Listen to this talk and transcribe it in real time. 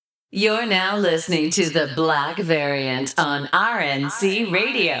You're now listening to the Black Variant on RNC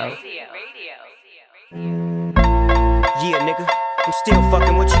Radio. Yeah, nigga, I'm still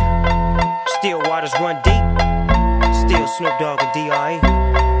fucking with you. Still waters run deep. Still Snoop Dogg and D.R.E.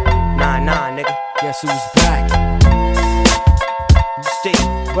 Nah, nigga. Guess who's back?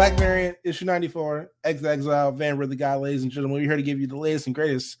 Still. Black Variant, issue 94, Exile, Van Ridley Guy, ladies and gentlemen. We're here to give you the latest and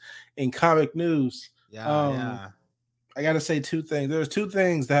greatest in comic news. Yeah. I got to say two things. There's two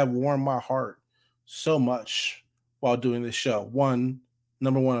things that have warmed my heart so much while doing this show.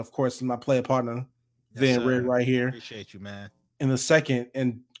 Number one, of course, is my player partner, Van Rid, right here. Appreciate you, man. And the second,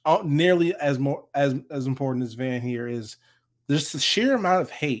 and nearly as important as Van here, is there's the sheer amount of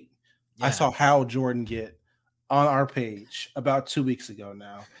hate I saw Hal Jordan get on our page about 2 weeks ago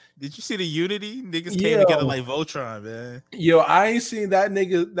now. Did you see the unity? Niggas came together like Voltron, man. Yo, I ain't seen that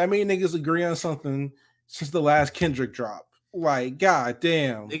many niggas agree on something since the last Kendrick drop. Like, god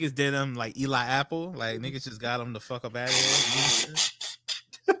damn. Niggas did them like Eli Apple. Like, niggas just got them the fuck up out of here.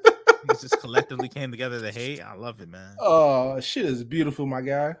 Niggas just collectively came together to hate. I love it, man. Oh, shit is beautiful, my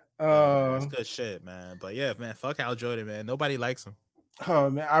guy. That's good shit, man. But yeah, man, fuck Hal Jordan, man. Nobody likes him. Oh,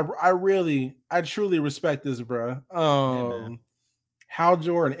 man, I truly respect this, bro. Hal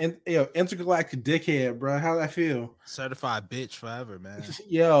Jordan, intergalactic dickhead, bro. How I feel? Certified bitch forever, man.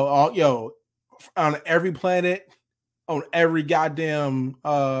 Yo, on every planet, on every goddamn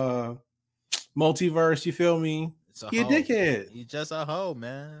multiverse, you feel me? He a dickhead. He's just a hoe,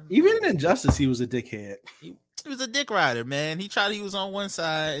 man. Even in Injustice, he was a dickhead. He was a dick rider, man. He was on one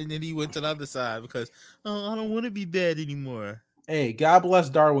side and then he went to the other side because I don't want to be bad anymore. Hey, God bless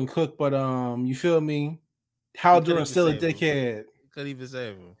Darwin Cook, but you feel me? Hal Jordan's still a dickhead. Couldn't even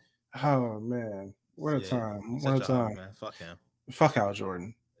save him. Oh man, what a time! What a time, man. Fuck him. Fuck Hal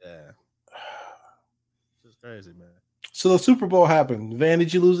Jordan. Yeah, it's crazy, man. So the Super Bowl happened. Van,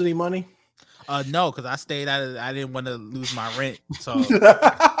 did you lose any money? No, because I stayed out of. I didn't want to lose my rent, so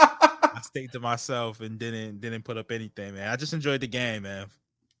I stayed to myself and didn't put up anything, man. I just enjoyed the game, man.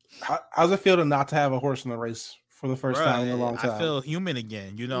 How's it feel to not to have a horse in the race for the first time in a long time? I feel human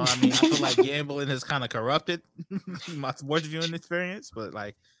again. You know what I mean? I feel like gambling has kind of corrupted my sports viewing experience, but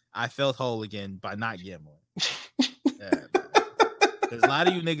like I felt whole again by not gambling. Yeah, there's a lot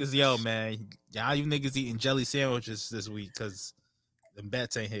of you niggas, you niggas eating jelly sandwiches this week because the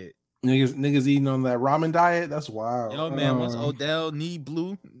bets ain't hit. Niggas eating on that ramen diet. That's wild. Yo, man, once Odell knee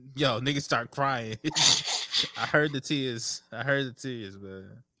blew, niggas start crying. I heard the tears,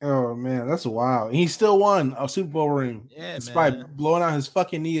 man. Oh man, that's wild. He still won a Super Bowl ring. Yeah, despite blowing out his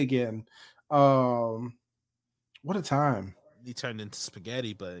fucking knee again. What a time. He turned into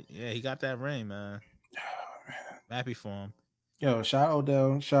spaghetti, but yeah, he got that ring, man. Oh, man. I'm happy for him. Yo, shout out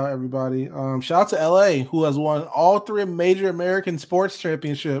Odell, shout out everybody. Shout out to LA, who has won all three major American sports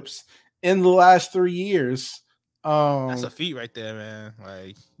championships in the last 3 years. That's a feat right there, man.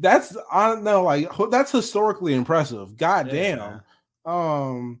 Like that's I don't know, like that's historically impressive. God damn.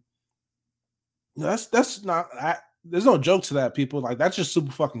 That's not. There's no joke to that, people. Like that's just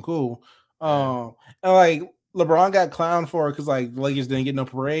super fucking cool. And like LeBron got clowned for it because like the Lakers didn't get no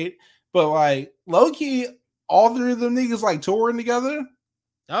parade, but like low key, all three of them niggas like touring together.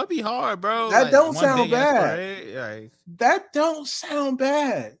 That would be hard, bro. That like, don't sound bad. Like, that don't sound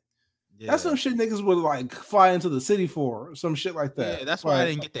bad. Yeah. That's some shit niggas would like fly into the city for, or some shit like that. Yeah, that's why I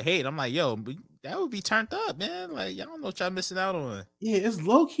didn't get the hate. I'm like, yo, that would be turned up, man. Like, y'all don't know what y'all missing out on. Yeah, it's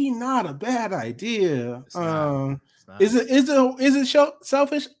low key not a bad idea. Is it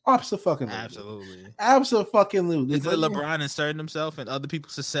selfish? Absolutely. Is it LeBron inserting himself in other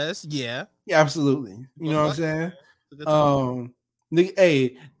people's success? Yeah. Absolutely. You know what I'm saying?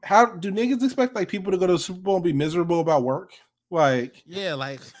 Hey, how do niggas expect like people to go to the Super Bowl and be miserable about work? Like, yeah,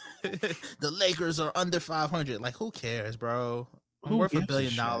 like the Lakers are under 500. Like, who cares, bro? I'm worth $1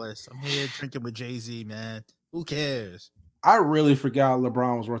 billion. I'm here drinking with Jay-Z, man. Who cares? I really forgot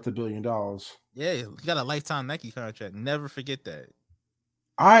LeBron was worth $1 billion. Yeah, he got a lifetime Nike contract. Never forget that.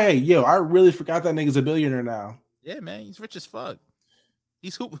 I really forgot that nigga's a billionaire now. Yeah, man, he's rich as fuck.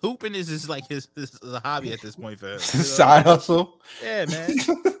 He's hooping is like his hobby at this point for him. Side hustle. Yeah, man.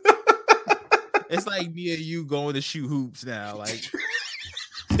 It's like me and you going to shoot hoops now. Like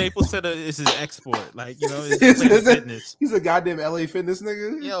Staples Center is his export. Like, it's fitness. He's a goddamn LA Fitness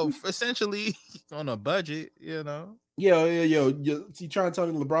nigga. Yo, essentially on a budget, Yo, you trying to tell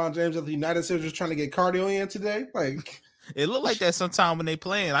me LeBron James at the United States is trying to get cardio in today? Like, it looked like that sometime when they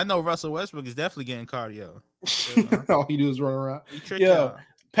playing. I know Russell Westbrook is definitely getting cardio. All he do is run around. Yeah,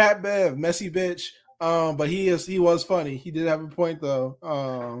 Pat Bev, messy bitch. But he was funny. He did have a point though.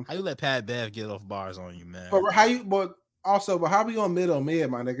 How you let Pat Bev get off bars on you, man? But Also, but how we on mid,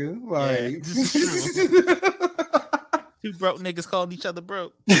 my nigga? Like, this is two broke niggas calling each other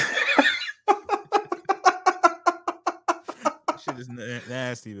broke. Shit is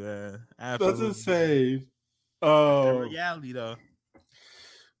nasty, man. Absolutely. That's insane. Reality though.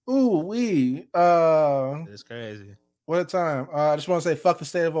 Ooh, It's crazy. What a time. I just want to say fuck the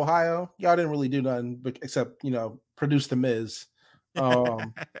state of Ohio. Y'all didn't really do nothing except, produce the Miz. So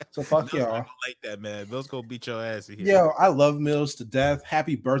fuck Mills y'all. not gonna like that, man. Mills gonna beat your ass here. Yo, I love Mills to death.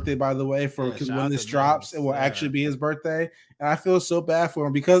 Happy birthday, by the way, because when this drops, it will actually be his birthday. And I feel so bad for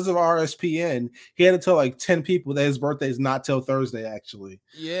him because of RSPN. He had to tell like 10 people that his birthday is not till Thursday, actually.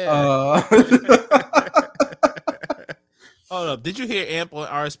 Yeah. Hold up. Did you hear Amp on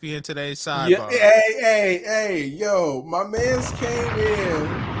RSPN today? Sidebar. Yeah, hey, yo, my man's came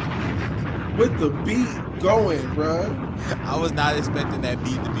in with the beat going, bro. I was not expecting that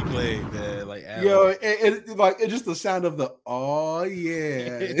beat to be played, man. Like, yo, it's just the sound of the oh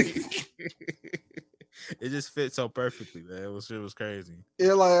yeah. It just fit so perfectly, man. It was crazy.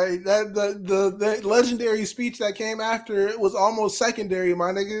 Yeah, like that the legendary speech that came after it was almost secondary,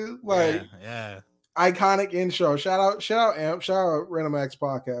 my nigga. Like, yeah. Iconic intro. Shout out Amp. Shout out Random X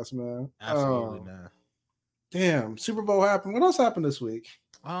Podcast, man. Absolutely, man. Damn, Super Bowl happened. What else happened this week?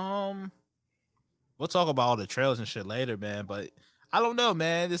 We'll talk about all the trails and shit later, man. But I don't know,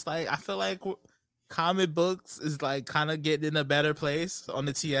 man. It's like I feel like comic books is like kind of getting in a better place on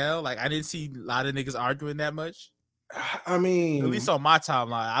the TL. Like I didn't see a lot of niggas arguing that much. I mean, at least on my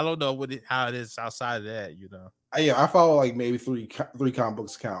timeline, I don't know how it is outside of that. I follow like maybe three comic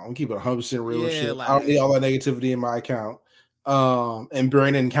books account. I'm keeping 100% real shit. Like, I don't need all that negativity in my account. And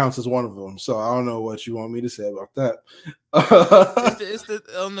Brandon counts as one of them. So I don't know what you want me to say about that. Is the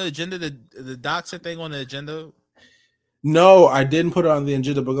on the agenda the doxing thing on the agenda? No, I didn't put it on the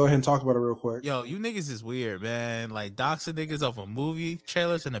agenda, but go ahead and talk about it real quick. Yo, you niggas is weird, man. Like doxing niggas off of movie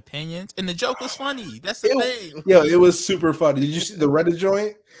trailers and opinions, and the joke was funny. That's the thing. Yo, it was super funny. Did you see the Reddit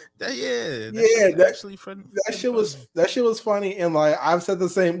joint? That actually funny. That shit was funny, and like we've said the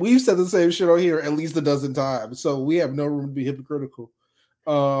same shit on here at least a dozen times, so we have no room to be hypocritical.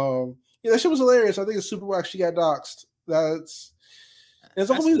 Yeah, that shit was hilarious. I think it's super wack. She got doxed. It's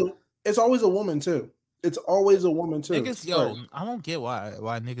always a woman too. It's always a woman too. Niggas, yo, I don't get why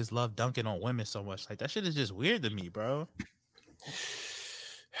niggas love dunking on women so much. Like that shit is just weird to me, bro.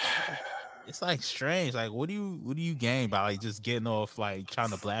 It's like strange. Like, what do you gain by like just getting off like trying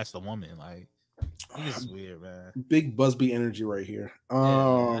to blast a woman? Like, niggas is weird, man. Big Busby energy right here.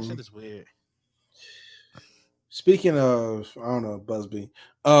 That shit is weird. Speaking of, I don't know, Busby.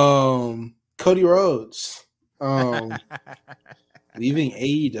 Cody Rhodes. Leaving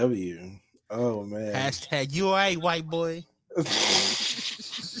AEW. Oh man. Hashtag you alright, white boy. I'm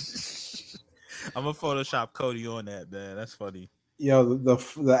gonna Photoshop Cody on that, man. That's funny. Yo,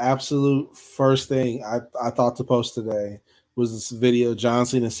 the absolute first thing I thought to post today was this video John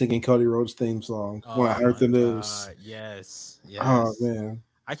Cena singing Cody Rhodes' theme song when I heard the news. Yes. Oh man.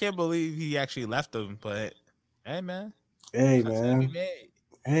 I can't believe he actually left him, but hey man. Hey man.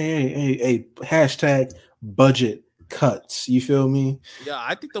 Hey. Hashtag budget cuts. You feel me? Yeah,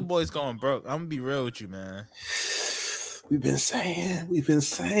 I think the boy's going broke. I'm gonna be real with you, man. We've been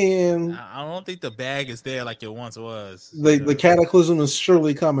saying. I don't think the bag is there like it once was. The cataclysm is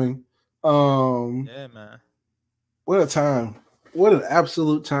surely coming. Yeah, man. What a time! What an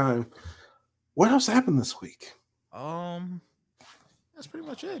absolute time! What else happened this week? That's pretty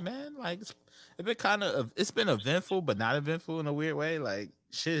much it, man. Like it's been eventful, but not eventful in a weird way. Like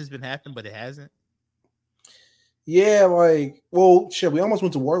shit has been happening, but it hasn't. Yeah, we almost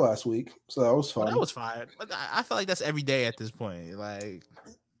went to war last week, so that was fun. That was fine. But I feel like that's every day at this point. Like,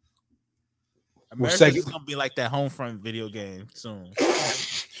 America's gonna be like that Homefront video game soon.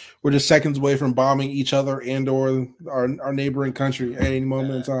 We're just seconds away from bombing each other and/or our neighboring country at any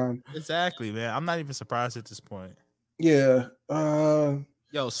moment in time. Exactly, man. I'm not even surprised at this point. Yeah.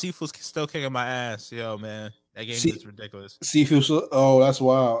 Yo, Sifu's still kicking my ass. Yo, man, that game is ridiculous. Sifu, that's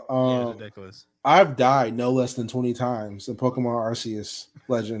wild. Yeah, it's ridiculous. I've died no less than 20 times in Pokemon Arceus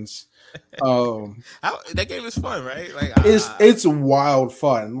Legends. That game is fun, right? Like it's wild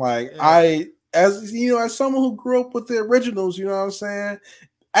fun. Like yeah. As someone who grew up with the originals, you know what I'm saying?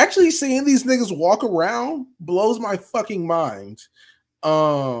 Actually seeing these niggas walk around blows my fucking mind.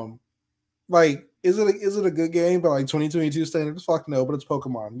 Like, is it a good game by like 2022 standards? Fuck no, but it's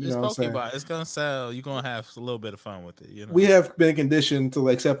Pokemon. You know what I'm saying? It's gonna sell. You're gonna have a little bit of fun with it. You know, we have been conditioned to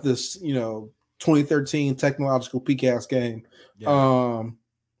accept this, 2013 technological PCAS game. Yeah.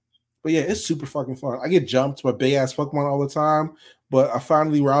 But yeah, it's super fucking fun. I get jumped by big ass Pokemon all the time, but I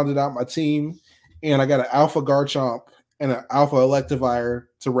finally rounded out my team, and I got an Alpha Garchomp and an Alpha Electivire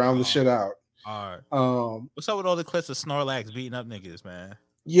to round the shit out. All right. What's up with all the clips of Snorlax beating up niggas, man?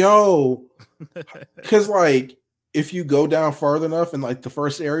 Yo, because like if you go down farther enough in like the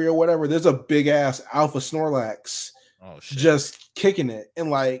first area or whatever, there's a big ass Alpha Snorlax just kicking it. And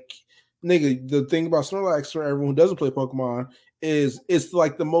like, nigga, the thing about Snorlax for everyone who doesn't play Pokemon is it's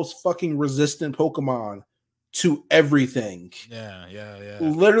like the most fucking resistant Pokemon to everything. Yeah.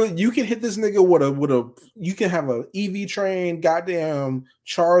 Literally, you can hit this nigga with a you can have a EV train, goddamn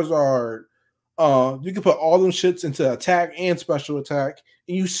Charizard. You can put all them shits into attack and special attack,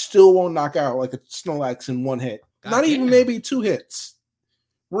 and you still won't knock out like a Snorlax in one hit. Not even maybe 2 hits.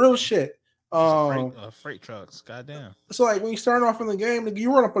 Real shit. Freight trucks. Goddamn. So like when you start off in the game, nigga,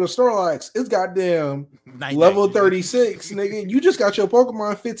 you run up on a Snorlax, it's goddamn level 36, nigga. You just got your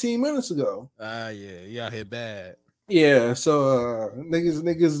Pokemon 15 minutes ago. Yeah, you out here bad. Yeah, so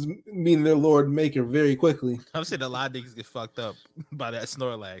niggas meeting their Lord and Maker very quickly. I'm saying a lot of niggas get fucked up by that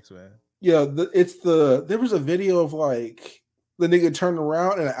Snorlax, man. Yeah, there was a video of like the nigga turned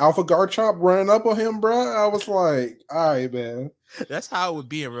around and an Alpha Garchomp running up on him, bro. I was like, all right, man. That's how it would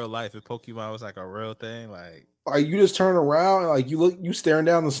be in real life if Pokemon was like a real thing. Like you just turn around and like you staring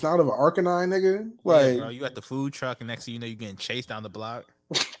down the snout of an Arcanine, nigga. Like, bro, you at the food truck and next thing you know, you're getting chased down the block.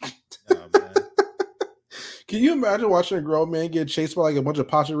 Man. Can you imagine watching a grown man get chased by like a bunch of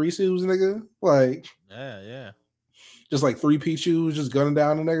Pachirisus, nigga? Like, yeah. Just like 3 Pichus just gunning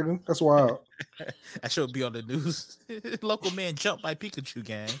down a nigga. That's wild. That should be on the news. Local man jumped by Pikachu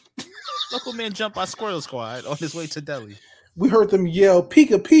gang. Local man jumped by Squirrel Squad on his way to Delhi. We heard them yell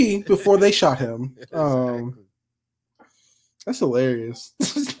Pika P before they shot him. That's hilarious.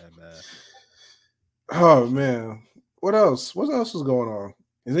 Oh man. What else? What else is going on?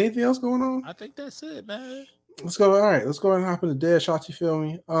 Is anything else going on? I think that's it, man. Let's go. All right, let's go ahead and hop into dead shots. You feel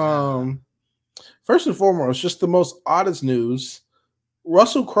me? First and foremost, just the most oddest news.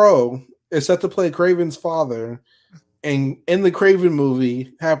 Russell Crowe is set to play Kraven's father in the Kraven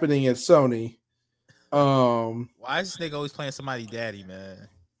movie happening at Sony. Why is this nigga always playing somebody's daddy, man?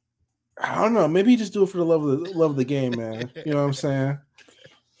 I don't know. Maybe he just do it for the love of the game, man. You know what I'm saying?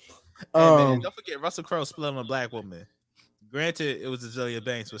 Hey, man, don't forget Russell Crowe split on a black woman. Granted, it was Azealia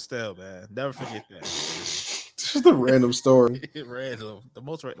Banks, but still, man, never forget that. This is a random story. Random. The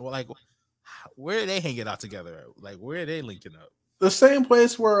most like, where are they hanging out together? Like, where are they linking up? The same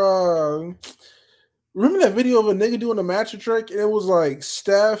place where remember that video of a nigga doing a magic trick, and it was like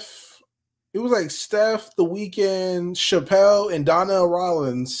Steph. It was like Steph, The Weeknd, Chappelle, and Donnell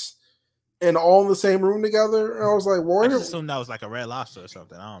Rollins, and all in the same room together. And I was like, "What?" I just assumed that was like a Red Lobster or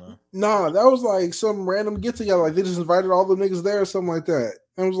something. I don't know. Nah, that was like some random get together. Like they just invited all the niggas there or something like that.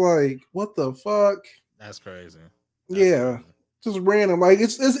 I was like, "What the fuck?" That's crazy. Yeah, just random. Like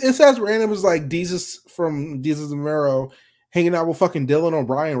it's as random as like Jesus from Jesus and Mero hanging out with fucking Dylan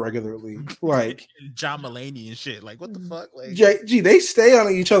O'Brien regularly, like John Mulaney and shit. Like, what the fuck? Like, gee, they stay on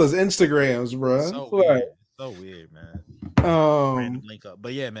each other's Instagrams, bro. So weird. So weird, man. Random link up,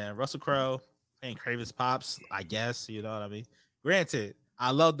 but yeah, man. Russell Crowe and Kraven's pops, I guess. You know what I mean? Granted,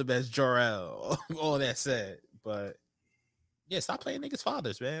 I love the best Jor-El. All that said, but yeah, stop playing niggas'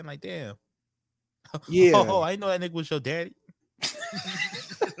 fathers, man. Like, damn. Yeah. Oh, I didn't know that nigga was your daddy.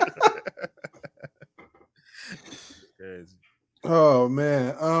 Crazy. Oh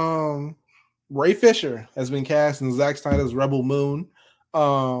man. Ray Fisher has been cast in Zack Snyder's Rebel Moon.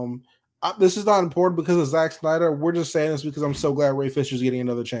 This is not important because of Zack Snyder. We're just saying this because I'm so glad Ray Fisher's getting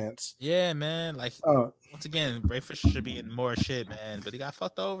another chance. Yeah, man. Like once again, Ray Fisher should be in more shit, man. But he got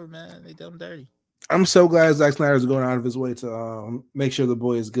fucked over, man. They did him dirty. I'm so glad Zack Snyder's going out of his way to make sure the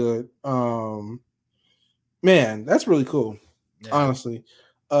boy is good. Man, that's really cool. Yeah. Honestly.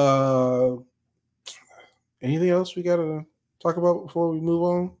 Anything else we gotta talk about before we move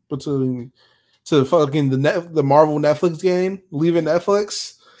on? But to fucking the Marvel Netflix game, leaving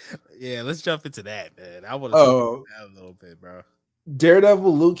Netflix. Yeah, let's jump into that, man. I want to talk about that a little bit, bro.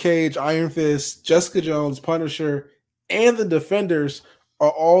 Daredevil, Luke Cage, Iron Fist, Jessica Jones, Punisher, and the Defenders are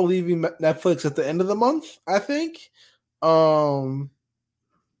all leaving Netflix at the end of the month, I think.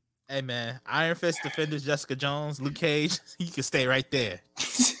 Hey, man, Iron Fist, Defenders, Jessica Jones, Luke Cage, you can stay right there.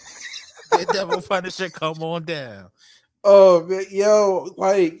 Daredevil, Punisher, come on down. Oh, yo,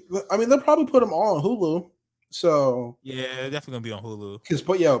 like, I mean, they'll probably put them all on Hulu. So yeah, definitely gonna be on Hulu. Because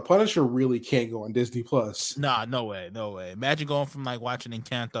Punisher really can't go on Disney Plus. Nah, no way. Imagine going from like watching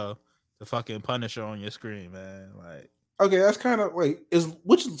Encanto to fucking Punisher on your screen, man. Like, okay, that's kind of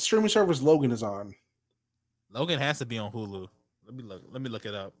which streaming service Logan is on? Logan has to be on Hulu. Let me look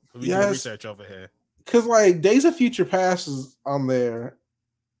it up. We do research over here. Because like Days of Future Past is on there,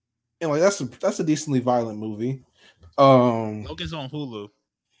 and like that's a decently violent movie. Logan's on Hulu.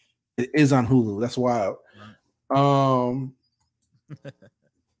 It is on Hulu. That's wild.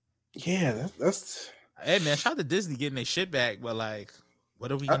 Yeah, that's. Hey man, shout out to Disney getting their shit back, but like,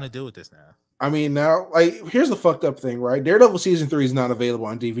 what are we gonna do with this now? I mean, now, like, here's the fucked up thing, right? Daredevil season 3 is not available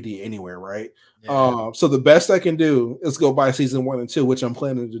on DVD anywhere, right? Yeah. So the best I can do is go buy season 1 and 2, which I'm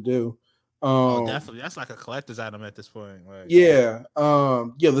planning to do. Definitely, that's like a collector's item at this point. Like, yeah,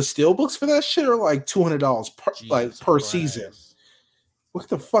 the steel books for that shit are like $200 per season. What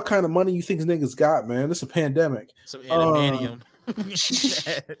the fuck kind of money you think niggas got, man? This is a pandemic. Some Animanium.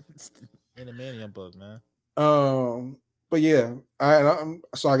 Animanium book, man. But yeah,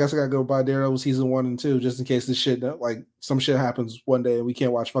 so I guess I gotta go buy Daredevil season 1 and 2 just in case this shit, like, some shit happens one day and we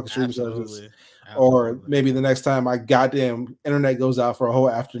can't watch fucking streaming services. Or maybe the next time my goddamn internet goes out for a whole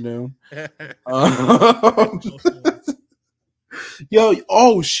afternoon. Yo,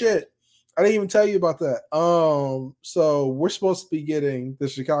 oh shit. I didn't even tell you about that. So we're supposed to be getting the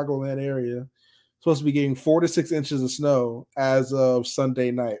Chicagoland area, supposed to be getting 4 to 6 inches of snow as of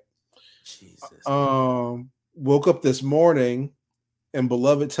Sunday night. Jesus. Woke up this morning and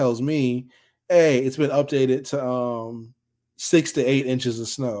Beloved tells me, hey, it's been updated to 6 to 8 inches of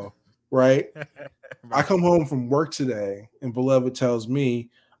snow, right? I come home from work today and Beloved tells me,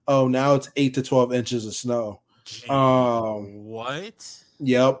 oh, now it's 8 to 12 inches of snow. What?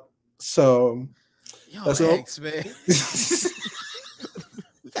 Yep. So yo, that's X, man.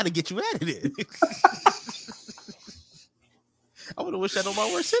 We gotta get you out of there. I would have wished that on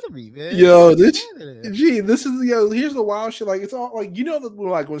my worst enemy, man. Yo, this is here's the wild shit. Like, it's all like, you know,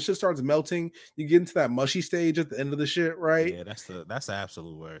 like when shit starts melting, you get into that mushy stage at the end of the shit, right? Yeah, that's the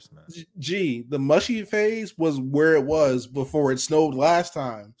absolute worst, man. The mushy phase was where it was before it snowed last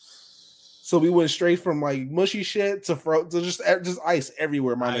time. So we went straight from like mushy shit to just ice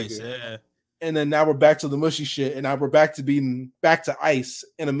everywhere, my nigga. Yeah. And then now we're back to the mushy shit, and now we're back to ice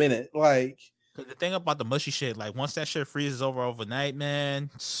in a minute. Like, the thing about the mushy shit, like once that shit freezes overnight,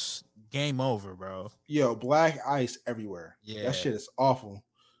 man, game over, bro. Yo, black ice everywhere. Yeah, that shit is awful.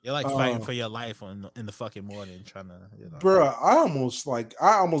 You're like fighting for your life in the fucking morning, trying to, Bro, I almost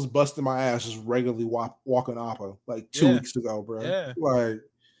busted my ass just regularly walking Oppa like 2 weeks ago, bro. Yeah, like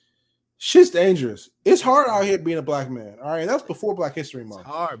shit's dangerous. It's hard out here being a black man. All right, that's before Black History Month. It's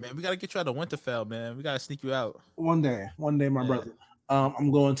hard, man. We gotta get you out of Winterfell, man. We gotta sneak you out one day, my brother.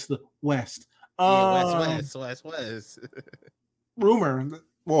 I'm going to the west. West. Rumor.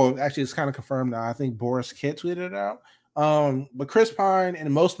 Well, actually, it's kind of confirmed now. I think Boris Kitt tweeted it out. But Chris Pine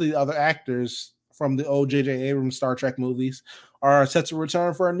and most of the other actors from the old J.J. Abrams Star Trek movies are set to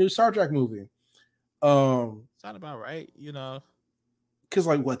return for a new Star Trek movie. It's not about right, because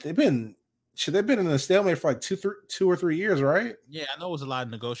like what they've been in a stalemate for like 2 or 3 years, right? Yeah, I know it was a lot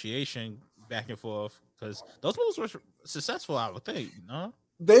of negotiation back and forth because those movies were successful, I would think.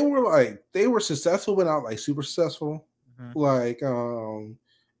 They were successful, but not like super successful. Mm-hmm.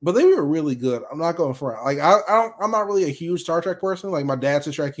 But they were really good. I'm not going for it. Like I'm not really a huge Star Trek person. Like my dad's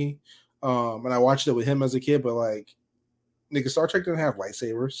a Trekkie, and I watched it with him as a kid. But like, nigga, Star Trek didn't have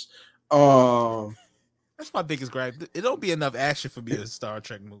lightsabers. That's my biggest gripe. It don't be enough action for me in Star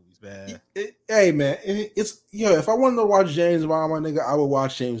Trek movies, man. Hey, man, it's if I wanted to watch James Bond, my nigga, I would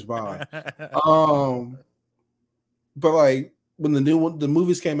watch James Bond. But like when the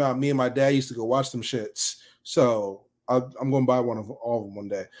movies came out, me and my dad used to go watch them shits. So I'm going to buy one of all of them one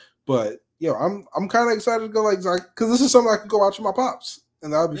day. But I'm kind of excited to go because this is something I can go watch with my pops,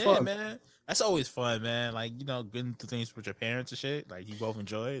 and that would be fun, man. That's always fun, man. Like getting to things with your parents and shit. Like you both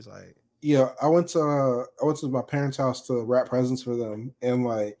enjoy. It's like. Yeah, I went to my parents' house to wrap presents for them, and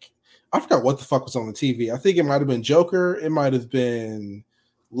like I forgot what the fuck was on the TV. I think it might have been Joker. It might have been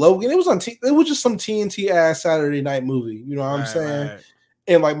Logan. It was on. It was just some TNT ass Saturday night movie. You know what I'm saying? Right.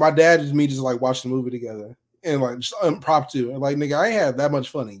 And like my dad and me just like watched the movie together, and like just impromptu. And like nigga, I ain't had that much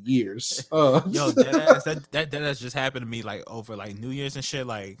fun in years. Yo, that just happened to me like over like New Year's and shit.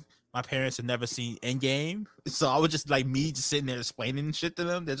 Like. My parents had never seen Endgame, so I was just like me, just sitting there explaining shit to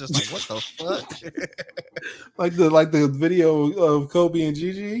them. They're just like, "What the fuck?" like the video of Kobe and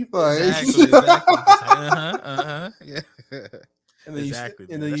Gigi. Like, exactly. Yeah. And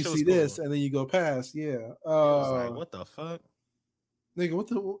then you see this, and then you go past. Yeah. Like, what the fuck?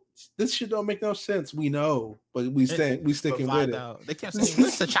 Nigga, this shit don't make no sense. We know, but we sticking with it. They kept saying,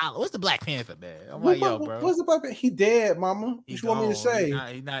 what's the Black Panther, man? I'm like, yo, bro. What's the Black Panther? He dead, mama. What you want me to say?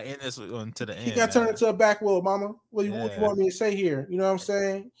 He's not in this to the end. He got turned into a backwood, mama. What you want me to say here? You know what I'm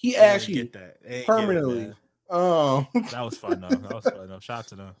saying? He asked you permanently. That was fun, though. Shout out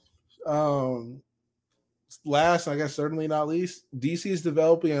to them. Last, I guess certainly not least, DC is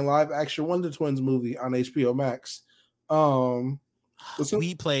developing a live action Wonder Twins movie on HBO Max.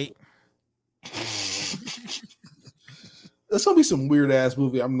 We played. It's gonna be some weird ass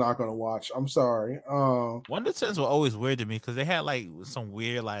movie I'm not gonna watch. I'm sorry. Wonder Twins were always weird to me because they had like some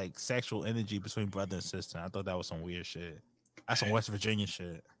weird like sexual energy between brother and sister. I thought that was some weird shit. That's some West Virginia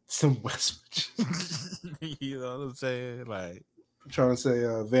shit. Some West Virginia. You know what I'm saying? Like I'm trying to say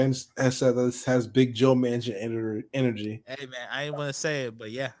Vince has said this has big Joe Manchin energy. Hey man, I ain't want to say it,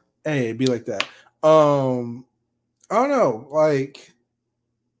 but yeah. Hey, it'd be like that. I don't know. Like,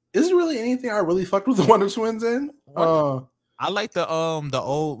 is there really anything I really fucked with the Wonder Twins in? I like the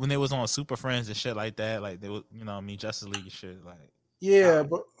old when they was on Super Friends and shit like that. Like they was, you know what I mean, Justice League and shit. Like yeah,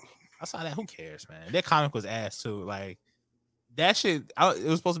 but I saw that. Who cares, man? That comic was ass too. Like that shit. It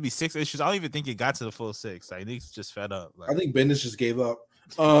was supposed to be 6 issues. I don't even think it got to the full 6. Like niggas just fed up. Like, I think Bendis just gave up.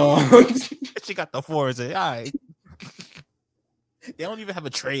 She got the 4 and said, all right. They don't even have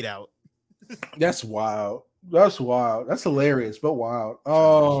a trade out. That's wild. That's wild. That's hilarious, but wild.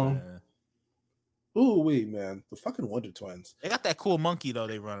 Ooh, wait, man. The fucking Wonder Twins. They got that cool monkey, though,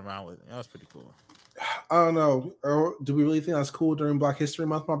 they run around with. That was pretty cool. I don't know. Do we really think that's cool during Black History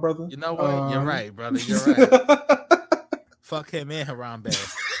Month, my brother? You know what? You're right, brother. You're right. Fuck him and Haram Bad.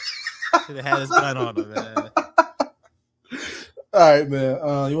 Should have had his gun on him, man. All right, man.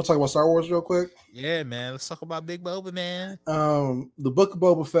 You want to talk about Star Wars real quick? Yeah, man. Let's talk about Big Boba, man. The Book of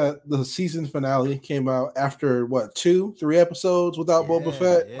Boba Fett, the season finale came out after what 2-3 episodes without Boba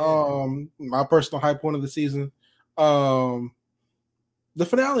Fett. Yeah. My personal high point of the season. The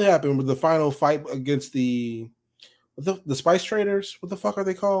finale happened with the final fight against the Spice Traders. What the fuck are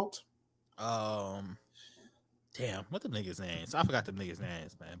they called? Damn, what the niggas' names? I forgot the niggas'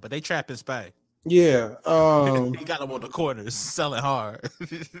 names, man. But they trapping Spice. Yeah. He got them on the corners selling hard.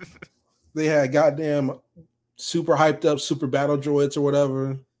 They had goddamn super hyped up super battle droids or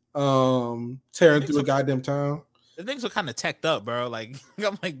whatever. Tearing through a goddamn town. The niggas were kind of teched up, bro. Like,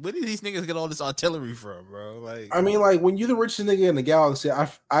 I'm like, where did these niggas get all this artillery from, bro? Like, I mean, like, when you're the richest nigga in the galaxy, I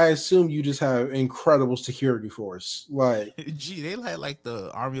assume you just have incredible security force. Like, gee, they like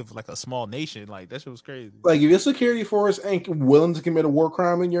the army of like a small nation. Like, that shit was crazy. Like, if your security force ain't willing to commit a war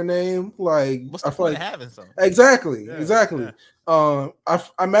crime in your name, like, what's the point of having something? Exactly. I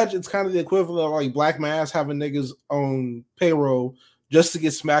imagine it's kind of the equivalent of like Black Mass having niggas on payroll just to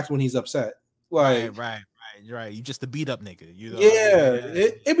get smacked when he's upset. Like, right. You just a beat up nigga, you know. Yeah,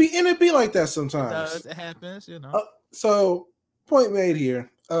 it'd be like that sometimes. It happens, you know. So, point made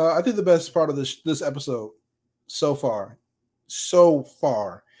here. I think the best part of this episode so far,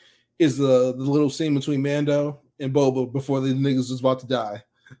 is the little scene between Mando and Boba before the niggas was about to die.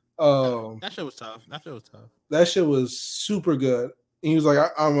 That shit was tough. That shit was super good. And he was like,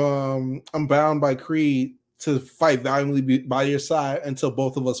 "I'm bound by creed to fight valiantly by your side until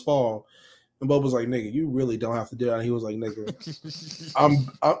both of us fall." And Bob was like, "Nigga, you really don't have to do that." And he was like, "Nigga, I'm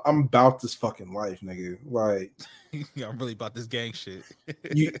about this fucking life, nigga. Like, I'm really about this gang shit.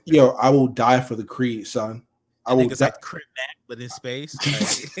 I will die for the creed, son. I will die like Crip Mac, but in space.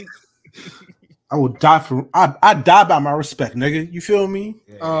 Like, I will die for. I die by my respect, nigga. You feel me?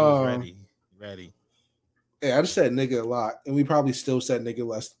 Yeah, ready. Yeah, I just said nigga a lot, and we probably still said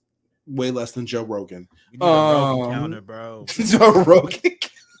nigga way less than Joe Rogan. We need a Rogan counter, bro. Joe Rogan.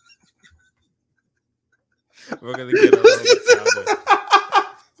 We're gonna get a Rogan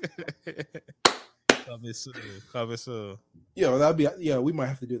counter. Coming soon. Yo, that'd be we might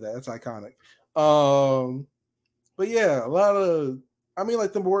have to do that. That's iconic. But yeah, a lot of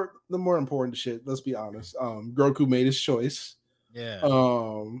like the more important shit, let's be honest. Grogu made his choice. Yeah.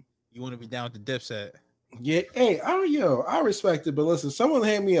 You want to be down with the Dipset. Yeah, hey, I respect it, but listen, someone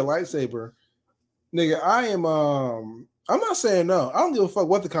hand me a lightsaber. Nigga, I'm not saying no. I don't give a fuck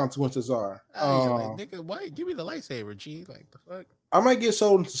what the consequences are. Like, nigga, why give me the lightsaber, G? Like the fuck? I might get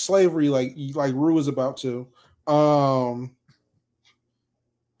sold into slavery like Rue is about to.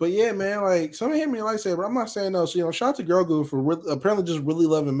 But yeah, man, like someone hand me a lightsaber. I'm not saying no. So shout out to Grogu for apparently just really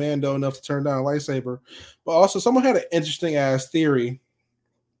loving Mando enough to turn down a lightsaber. But also, someone had an interesting ass theory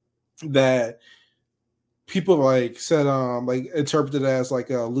that people like said like interpreted as like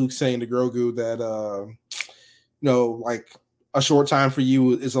Luke saying to Grogu that like a short time for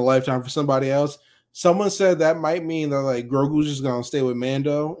you is a lifetime for somebody else. Someone said that might mean that like Grogu's just gonna stay with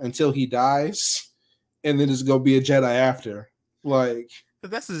Mando until he dies, and then it's gonna be a Jedi after. Like,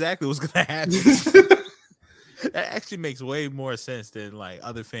 that's exactly what's gonna happen. That actually makes way more sense than like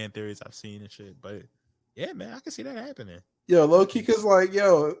other fan theories I've seen and shit. But yeah, man, I can see that happening. Yo, low key, cause like,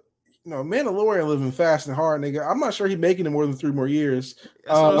 Mandalorian living fast and hard, nigga. I'm not sure he's making it more than 3 more years.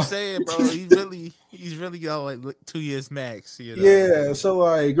 That's what I'm saying, bro. He's really got like 2 years max. Yeah, so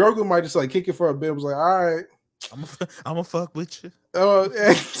like Grogu might just like kick it for a bit. Was like, all right, I'm gonna fuck with you. Oh,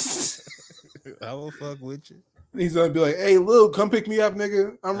 I will fuck with you. he's gonna be like, "Hey, Luke, come pick me up,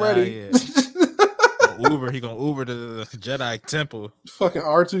 nigga. I'm ready." He gonna Uber to the Jedi Temple. Fucking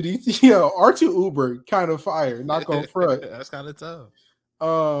R2D2, yo, R2 Uber, kind of fire. Not gonna front. That's kind of tough.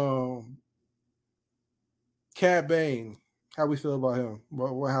 Cad Bane, how we feel about him?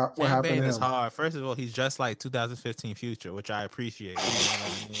 What happened to him? Is hard. First of all, he's just like 2015 Future, which I appreciate. You know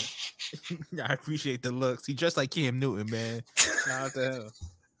what I mean? I appreciate the looks. He just like Cam Newton, man. Shout out to him.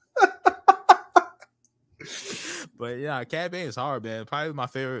 But yeah, Cad Bane is hard, man. Probably my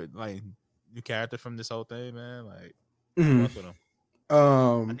favorite like new character from this whole thing, man. Like, fuck with him.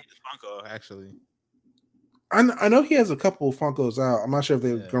 I need a Funko actually. I know he has a couple of Funkos out. I'm not sure if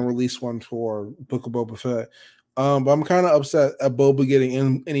they're gonna release one for Book of Boba Fett. But I'm kind of upset at Boba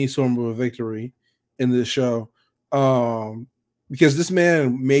getting any sort of a victory in this show. Because this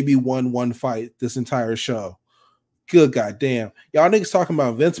man maybe won one fight this entire show. Good goddamn. Y'all niggas talking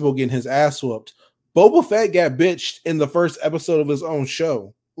about Invincible getting his ass whooped. Boba Fett got bitched in the first episode of his own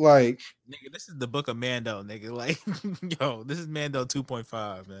show. Like, nigga, this is the Book of Mando, nigga. Like, yo, this is Mando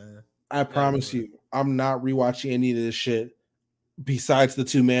 2.5, man. I promise you, I'm not rewatching any of this shit besides the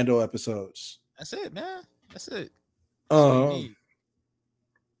 2 Mando episodes. That's it, man. That's it.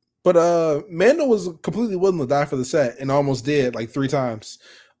 But Mando was completely willing to die for the set and almost did like 3 times.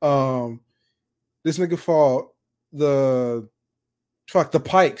 This nigga fought the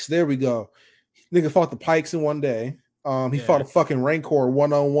Pikes. There we go. Nigga fought the Pikes in one day. He fought a fucking Rancor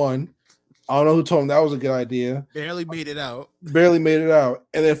 1-on-1. I don't know who told him that was a good idea. Barely made it out.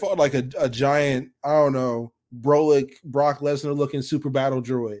 And then fought like a giant, I don't know, Brock Lesnar looking super battle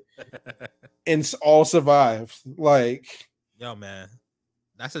droid. And all survived. Like, yo, man.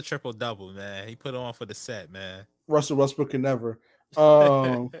 That's a triple double, man. He put on for the set, man. Russell Westbrook can never.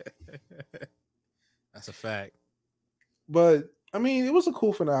 That's a fact. But I mean, it was a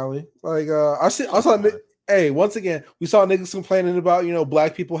cool finale. Like, I saw. Hey, once again, we saw niggas complaining about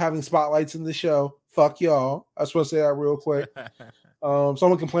black people having spotlights in the show. Fuck y'all. I just want to say that real quick.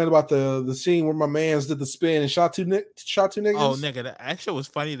 Someone complained about the scene where my mans did the spin and shot two niggas. Oh, nigga, that actually was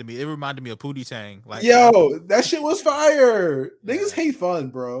funny to me. It reminded me of Pootie Tang. Like, yo, that shit was fire. Niggas hate fun,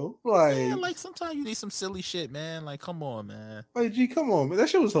 bro. Like, yeah, like sometimes you need some silly shit, man. Like, come on, man. Like, gee, come on, man. That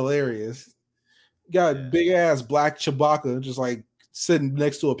shit was hilarious. Got big ass black Chewbacca just like sitting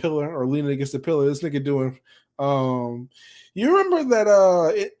next to a pillar or leaning against a pillar. This nigga doing. You remember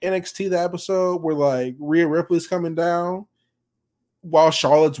that NXT the episode where like Rhea Ripley's coming down while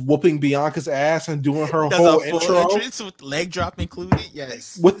Charlotte's whooping Bianca's ass and doing her whole intro with leg drop included?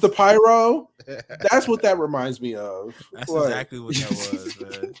 Yes, with the pyro. That's what that reminds me of. That's exactly what that was,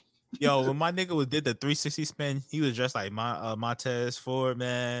 man. Yo, when my nigga did the 360 spin, he was just like Montez Ford,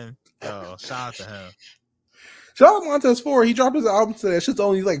 man. Yo, shout out to him. Shout out Montez Ford. He dropped his album today. That shit's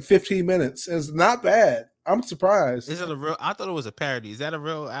only like 15 minutes. It's not bad. I'm surprised. Is it a real? I thought it was a parody. Is that a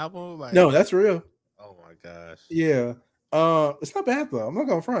real album? Like, no, that's real. Oh my gosh. Yeah. It's not bad though. I'm not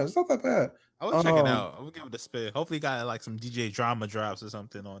going front. It's not that bad. I will check it out. I'm gonna give it a spin. Hopefully, got like some DJ drama drops or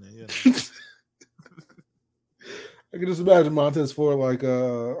something on it. You know? I can just imagine Montez Ford like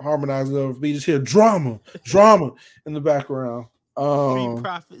harmonizing over me. Just hear drama in the background. Street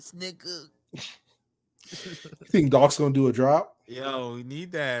Profits, nigga. You think Doc's gonna do a drop? Yo, we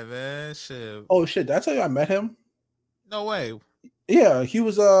need that, man. Shit. Oh shit! Did I tell you I met him? No way. Yeah, he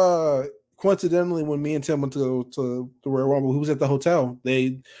was coincidentally when me and Tim went to the Royal Rumble, he was at the hotel.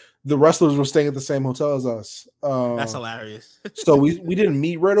 The wrestlers were staying at the same hotel as us. That's hilarious. So we didn't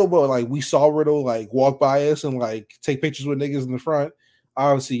meet Riddle, but like we saw Riddle like walk by us and like take pictures with niggas in the front.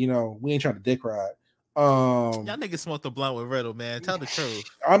 Obviously, we ain't trying to dick ride. Y'all niggas smoked the blunt with Riddle, man. Tell the truth.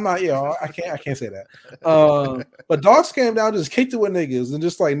 I'm not, I can't say that. But Dogs came down, just kicked it with niggas, and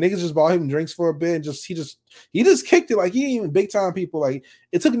just like niggas just bought him drinks for a bit, and he just kicked it like he ain't even big time people. Like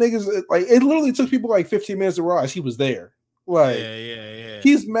it took niggas, like it literally took people like 15 minutes to realize he was there. Like yeah.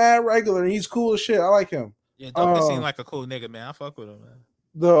 He's mad regular and he's cool as shit. I like him. Yeah, Dogs seem like a cool nigga, man. I fuck with him, man.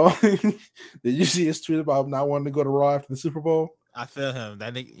 Though, did you see his tweet about not wanting to go to Raw after the Super Bowl? I feel him.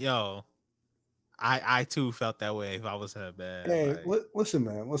 That nigga, yo. I too felt that way if I was him, man. Hey, listen,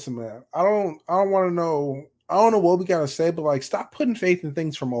 man. I don't want to know. I don't know what we gotta say, but like, stop putting faith in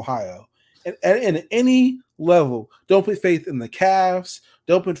things from Ohio. And in any level, don't put faith in the Cavs.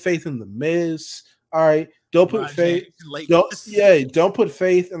 Don't put faith in the Miz. All right, don't put faith. Don't put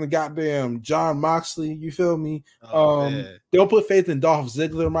faith in the goddamn John Moxley. You feel me? Don't put faith in Dolph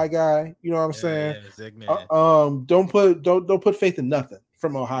Ziggler, my guy. You know what I'm saying? Yeah, don't put faith in nothing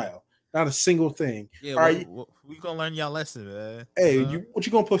from Ohio. Not a single thing. Yeah, All right, we gonna learn y'all lesson, man. hey, what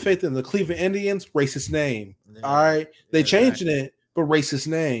you gonna put faith in? The Cleveland Indians, racist name. Yeah, All right, they yeah, changing it, but racist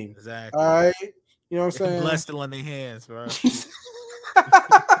name. Exactly. All right, you know what I'm saying? Blood still on their hands, bro.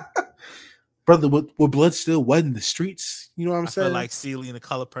 Brother, with blood still wet in the streets. You know what I'm I saying? feel like Sealy in the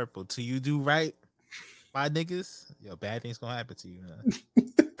color purple. Till you do right, my niggas, yo, bad things gonna happen to you, man.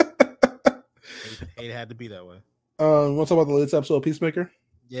 hate it had to be that way. Want to talk about the latest episode of Peacemaker?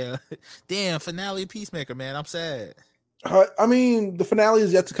 Yeah, damn finale of Peacemaker, man. I'm sad. I mean, the finale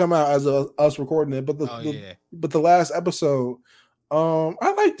is yet to come out as of us recording it, but the last episode,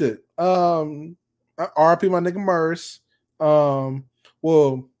 I liked it. RP my nigga Merce.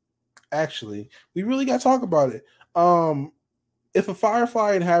 Well, actually, we really got to talk about it. If a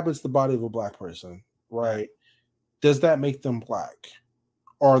firefly inhabits the body of a black person, right, does that make them black?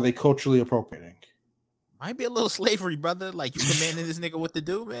 Or are they culturally appropriating? Might be a little slavery, brother. Like you commanding this nigga what to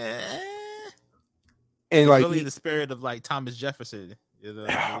do, man. And like really the spirit of like Thomas Jefferson. You know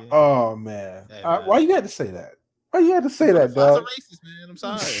what I mean? Oh man. Hey, man. Why you had to say that? Why you had to say that, I'm dog? racist, man. I'm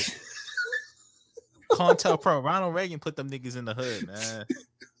sorry. COINTELPRO. Ronald Reagan put them niggas in the hood, man.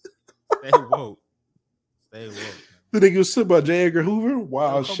 Stay woke. Stay woke. The nigga was sitting by J. Edgar Hoover?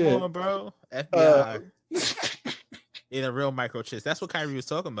 Wow, come shit. on, bro. FBI. In a real microchips. That's what Kyrie was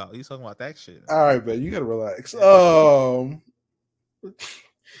talking about. He was talking about that shit. All right, man. You gotta relax.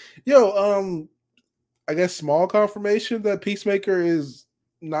 I guess small confirmation that Peacemaker is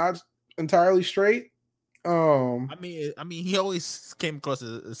not entirely straight. I mean, he always came across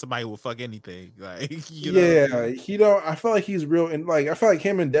as somebody who would fuck anything. Like, he don't. I feel like he's real, and like I feel like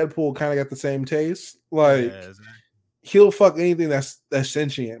him and Deadpool kind of got the same taste. Like, exactly. He'll fuck anything that's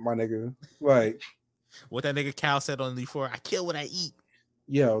sentient, my nigga. Like what that nigga Cal said on before. I kill what I eat.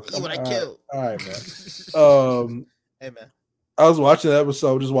 Yo, eat what I kill. All right, man. Hey, man. I was watching the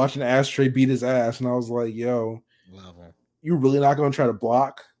episode, just watching Ashtray beat his ass, and I was like, "Yo, you really not gonna try to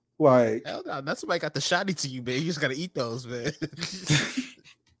block?" Like, hell no, that's somebody got the shotty to you, man. You just gotta eat those, man.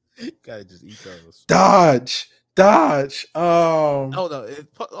 You gotta just eat those. Dodge. Oh no.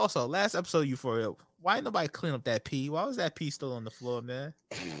 Also, last episode Euphoria. Why ain't nobody clean up that pee? Why was that pee still on the floor, man?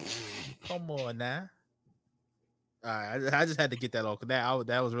 Come on now. All right, I just had to get that off.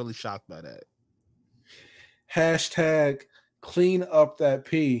 That was really shocked by that. Hashtag clean up that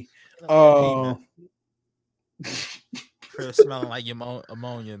pee. Smelling like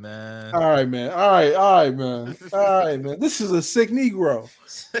ammonia, man. All right, man. All right, man. This is a sick Negro.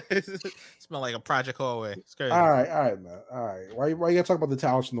 Smell like a Project Hallway. It's crazy. All right, man. All right. Why you gotta talk about the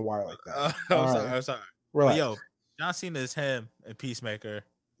towels from the wire like that? I'm sorry. Relax. Yo, John Cena is him in Peacemaker.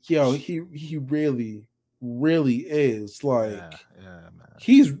 Yo, he really is like, man.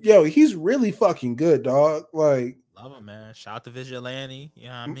 He's really fucking good, dog. Like, love him, man. Shout out to Vigilante. You know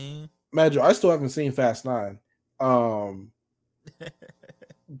what I mean? Imagine, I still haven't seen Fast 9.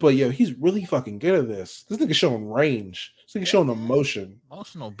 But yo, he's really fucking good at this. This nigga showing range. This nigga showing emotion.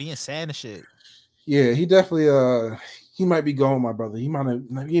 Emotional, being sad and shit. Yeah, he definitely he might be going, my brother. He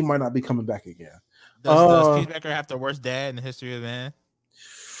might not be coming back again. Does Peacemaker have the worst dad in the history of man?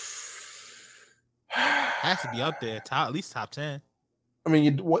 Has to be up there, at least top 10. I mean,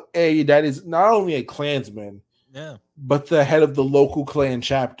 your dad is not only a Klansman, but the head of the local Klan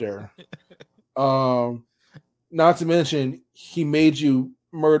chapter. Not to mention, he made you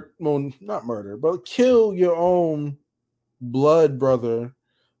not murder, but kill your own blood brother.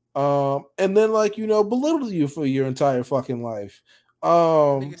 And then belittle you for your entire fucking life.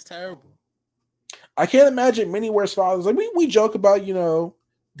 I think it's terrible. I can't imagine many worse fathers. Like we joke about,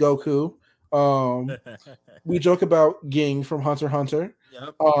 Goku. We joke about Ging from Hunter x Hunter.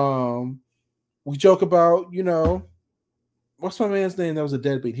 Yep. We joke about, what's my man's name that was a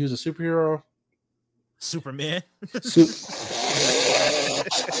deadbeat? He was a superhero. Superman.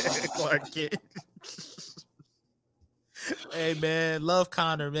 Clark Kent. Hey man, love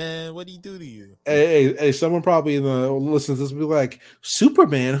Connor, man. What did he do to you? Hey, someone probably listens to this will be like,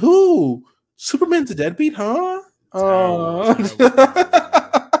 Superman? Who? Superman's a deadbeat, huh? Terrible.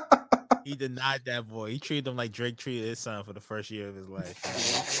 He denied that boy. He treated him like Drake treated his son for the first year of his life.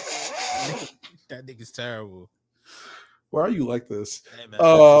 That nigga's terrible. Why are you like this? Hey, man,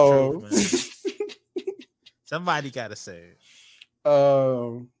 truth, man. Somebody gotta say it.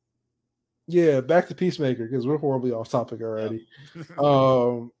 Yeah, back to Peacemaker because we're horribly off topic already.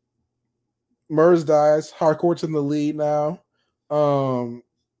 Yep. Mers dies. Harcourt's in the lead now. I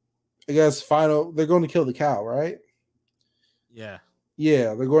guess they're going to kill the cow, right? Yeah,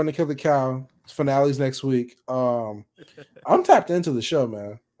 they're going to kill the cow. Finale's next week. I'm tapped into the show,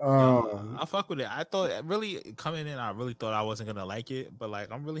 man. I fuck with it. I thought really coming in, I really thought I wasn't gonna like it, but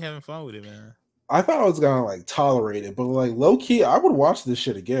like I'm really having fun with it, man. I thought I was gonna like tolerate it, but like low key, I would watch this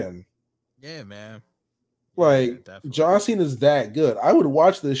shit again. Yeah, man. Like Yeah, John Cena's that good. I would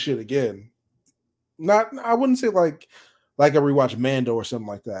watch this shit again. Not, I wouldn't say like I rewatch Mando or something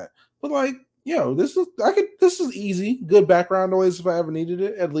like that, but like, this is easy, good background noise if I ever needed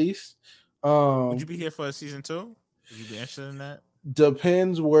it, at least. Would you be here for a season 2? Would you be interested in that?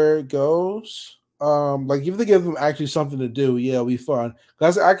 Depends where it goes. Like if they give them actually something to do, yeah, it'll be fun.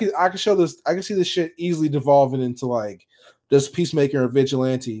 Because I can show this, I can see this shit easily devolving into like this Peacemaker or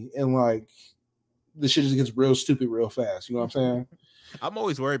Vigilante, and like this shit just gets real stupid real fast. You know what I'm saying? I'm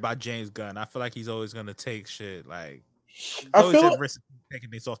always worried about James Gunn. I feel like he's always gonna take shit like I feel like, risk taking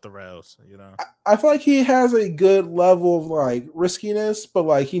things off the rails. I feel like he has a good level of like riskiness, but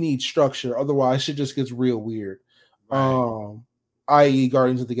like he needs structure. Otherwise, shit just gets real weird. Right. I.e.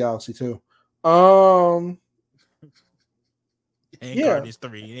 Guardians of the Galaxy 2. And Yeah. Guardians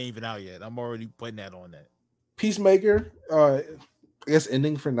 3 ain't even out yet. I'm already putting that on that. Peacemaker, I guess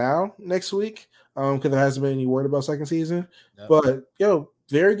ending for now next week. Because there hasn't been any word about second season. Yep. But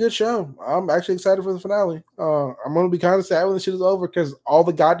very good show. I'm actually excited for the finale. I'm gonna be kind of sad when the shit is over because all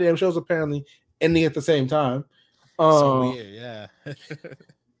the goddamn shows apparently ending at the same time. So weird, yeah.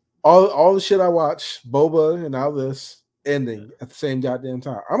 all the shit I watch, Boba and all this ending at the same goddamn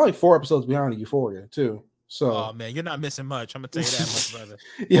time. I'm like 4 episodes behind Euphoria too. So, oh man, you're not missing much. I'm gonna tell you that much, brother.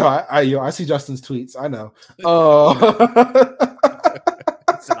 I see Justin's tweets. I know.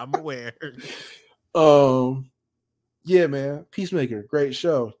 So I'm aware. Yeah, man. Peacemaker, great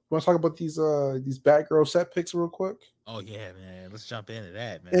show. You want to talk about these Batgirl set picks real quick? Oh yeah, man. Let's jump into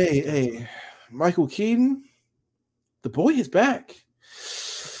that, man. Hey, Michael Keaton, the boy is back.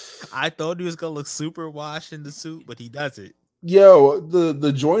 I thought he was gonna look super washed in the suit, but he doesn't. Yo,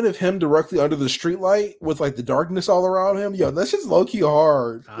 the joint of him directly under the streetlight with like the darkness all around him. Yo, that's just low key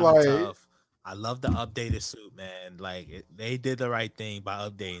hard. Like, tough. I love the updated suit, man. Like they did the right thing by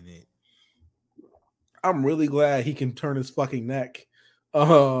updating it. I'm really glad he can turn his fucking neck.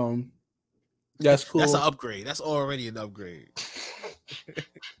 That's cool. That's an upgrade. That's already an upgrade.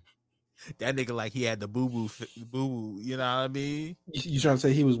 That nigga like he had the boo boo. You know what I mean? You trying to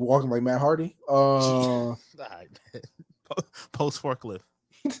say he was walking like Matt Hardy? Post forklift.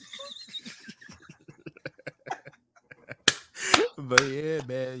 But yeah,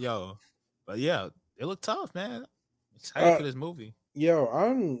 man, but yeah, it looked tough, man. Excited for this movie.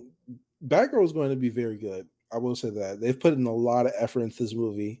 Batgirl is going to be very good. I will say that they've put in a lot of effort into this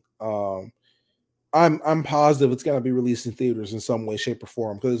movie. I'm positive it's going to be released in theaters in some way, shape, or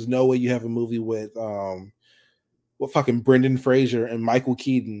form. Because there's no way you have a movie with fucking Brendan Fraser and Michael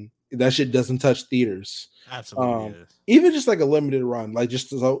Keaton. That shit doesn't touch theaters. Absolutely. Even just like a limited run, like just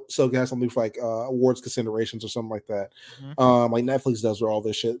so it has something for like awards considerations or something like that. Mm-hmm. Like Netflix does with all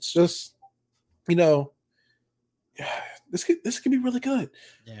this shit. It's just, this could be really good.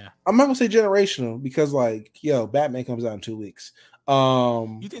 Yeah. I'm not gonna say generational because like, Batman comes out in 2 weeks.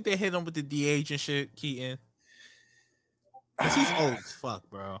 You think they hit him with the de-age and shit, Keaton? Because he's old as fuck,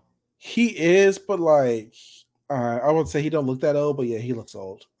 bro. He is, but like, I would say he don't look that old, but yeah, he looks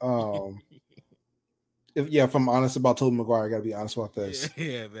old. If I'm honest about Tobey Maguire, I gotta be honest about this.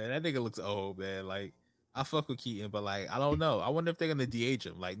 Yeah, man, that nigga looks old, man. Like, I fuck with Keaton, but like, I don't know. I wonder if they're gonna de-age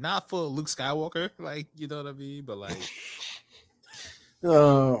him. Like, not for Luke Skywalker, like, you know what I mean? But like,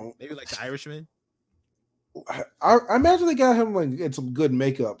 maybe like the Irishman. I imagine they got him like in some good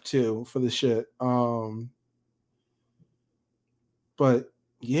makeup too for the shit. But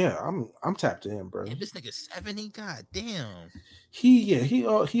yeah, I'm tapped in, bro. And this nigga 70, god damn. He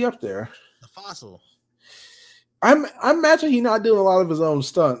up there. The fossil. I imagine he not doing a lot of his own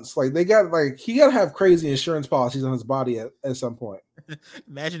stunts. Like he gotta have crazy insurance policies on his body at some point.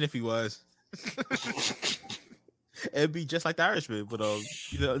 Imagine if he was. It'd be just like the Irishman, but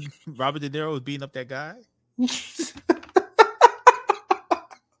Robert De Niro was beating up that guy.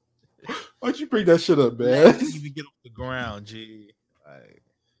 Why'd you bring that shit up, man? He didn't even get off the ground, G. Like,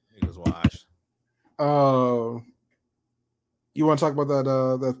 niggas washed. You want to talk about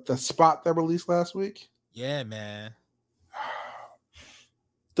that spot that released last week? Yeah, man.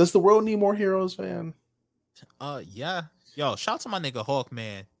 Does the world need more heroes, man? Yeah. Yo, shout out to my nigga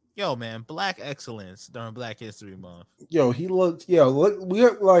Hawkman. Yo, man, Black excellence during Black History Month. Yo, he looked. Yeah, look, we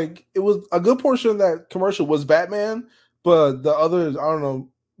like it was a good portion of that commercial was Batman, but the other, I don't know,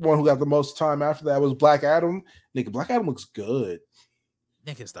 one who got the most time after that was Black Adam. Nigga, Black Adam looks good.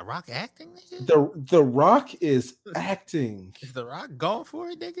 Nigga, is The Rock acting, nigga? The Rock is acting. Is The Rock going for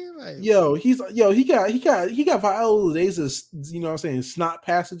it, nigga? Like, He got Viola Davis's, you know what I'm saying, snot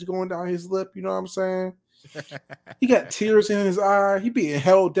passage going down his lip, you know what I'm saying? He got tears in his eye. He being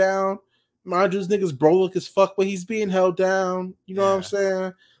held down. Mind you, this nigga's brolic as fuck, but he's being held down. You know what I'm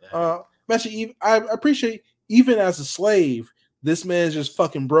saying? I appreciate, even as a slave, this man's just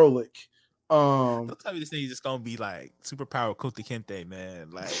fucking brolic. Don't tell me this thing is just gonna be like superpower Kunta Kinte,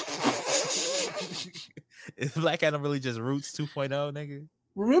 man. Like, is Black Adam really just Roots 2.0, nigga?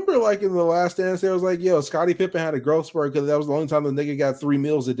 Remember, like in The Last Dance, there was like, yo, Scottie Pippen had a growth spurt because that was the only time the nigga got 3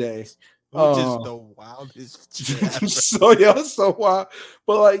 meals a day. Which is the wildest shit ever. so wild.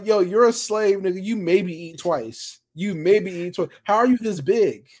 But like, yo, you're a slave, nigga. You maybe eat twice. How are you this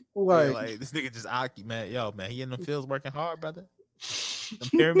big? Like this nigga just Aki, man. Yo, man, he in the fields working hard, brother. The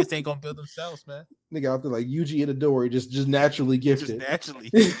pyramids ain't gonna build themselves, man. Nigga out there like Yuji Itadori, just naturally gifted. Just naturally.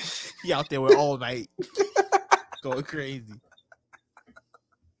 He out there with all night going crazy.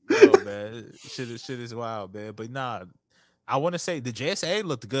 Yo, man, shit is wild, man. But nah, I want to say the JSA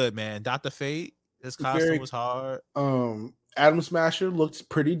looked good, man. Dr. Fate, his costume was hard. Atom Smasher looked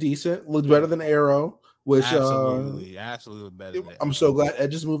pretty decent. Looked better than Arrow, which absolutely better. I'm so glad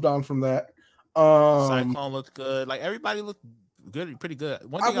Ed just moved on from that. Cyclone looked good. Like everybody looked good, pretty good.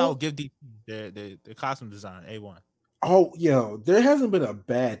 One thing I'll give DC the costume design A1. Oh, yo, there hasn't been a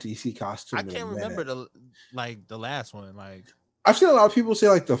bad DC costume. I can't remember the last one. Like I've seen a lot of people say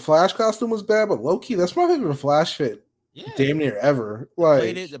like the Flash costume was bad, but low key, that's my favorite Flash fit. Yeah, damn near ever.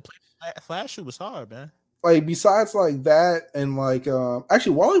 Like the Flash shoot was hard, man. Like besides like that, and like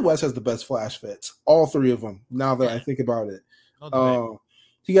actually Wally West has the best Flash fits. All 3 of them. Now that I think about it,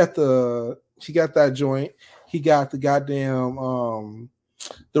 he got that joint. He got the goddamn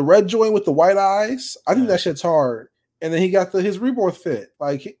the red joint with the white eyes. I think that shit's hard. And then he got his Rebirth fit.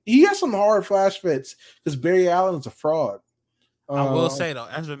 Like he has some hard Flash fits because Barry Allen is a fraud. I will say though,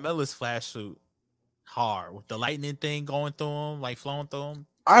 Ezra Miller's Flash suit hard with the lightning thing going through him, like flowing through him.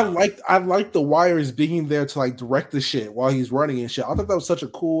 I like the wires being there to like direct the shit while he's running and shit. I thought that was such a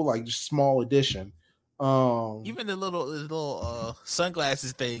cool, like, just small addition. Even the little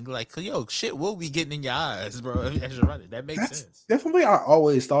sunglasses thing, like, yo, shit will be getting in your eyes, bro, as you're running. That makes sense. That's something I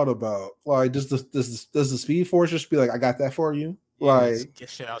always thought about. Like, does the Speed Force just be like, I got that for you? Yeah, like, get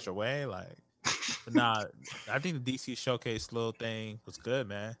shit out your way, like. But nah, I think the DC Showcase little thing was good,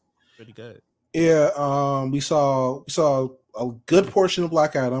 man. Pretty good. Yeah, we saw a good portion of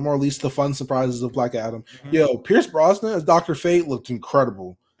Black Adam, or at least the fun surprises of Black Adam. Mm-hmm. Yo, Pierce Brosnan as Dr. Fate looked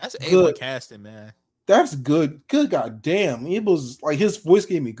incredible. That's A1 casting, man. That's good. Good goddamn. It was like his voice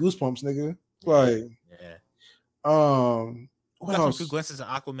gave me goosebumps, nigga. Like, what else? Some good glimpses of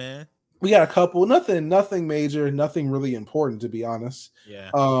Aquaman. We got a couple. Nothing major. Nothing really important, to be honest.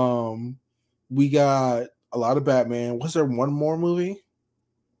 Yeah. We got a lot of Batman. Was there one more movie?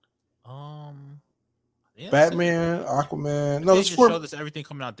 Batman, Aquaman. No, there's 4. Show this everything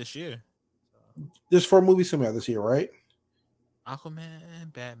coming out this year. There's 4 movies coming out this year, right?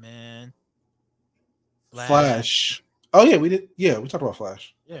 Aquaman, Batman, Flash. Oh yeah, we did. Yeah, we talked about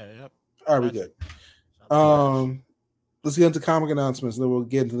Flash. Yeah. Yep. All right, we good. Let's get into comic announcements, and then we'll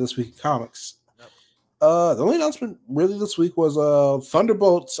get into this week comics. Yep. The only announcement really this week was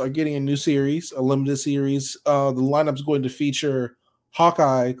Thunderbolts are getting a new series, a limited series. The lineup's going to feature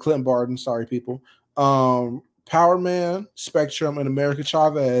Hawkeye, Clint Barton. Sorry, people. Power Man, Spectrum, and America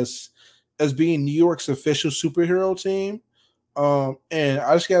Chavez as being New York's official superhero team. And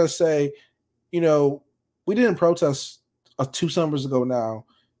I just gotta say, we didn't protest 2 summers ago now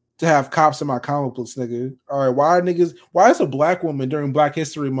to have cops in my comic books, nigga. All right, why is a black woman during Black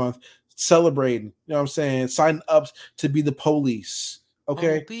History Month celebrating, you know what I'm saying, signing up to be the police?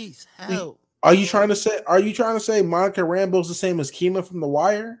 Okay. Police, help. Are you trying to say Monica Rambeau's the same as Kima from The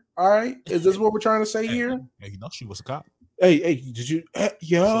Wire? All right, is this what we're trying to say here? Hey, she was a cop. Hey, did you?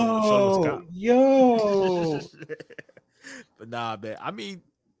 Yo. But nah, man. I mean,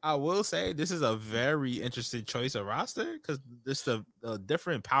 I will say this is a very interesting choice of roster because this the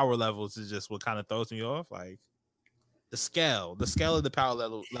different power levels is just what kind of throws me off. Like the scale of the power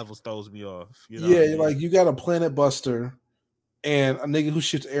levels throws me off. Like you got a Planet Buster and a nigga who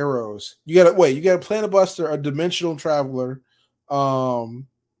shoots arrows. You got a Planet Buster, a dimensional traveler, I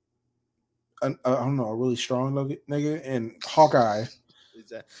don't know, a really strong nigga, and Hawkeye.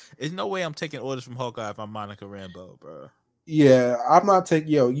 There's no way I'm taking orders from Hawkeye if I'm Monica Rambeau, bro. Yeah, I'm not taking.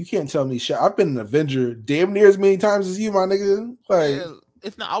 You can't tell me shit. I've been an Avenger damn near as many times as you, my nigga. Like,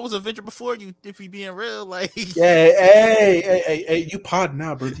 if not, I was Avenger before you. If you being real, like, hey, you podding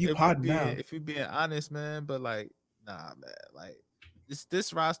now, bro. You podding now. If you being honest, man. But like, nah, man. Like,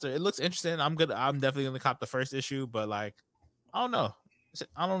 this roster, it looks interesting. I'm definitely gonna cop the first issue, but like, I don't know.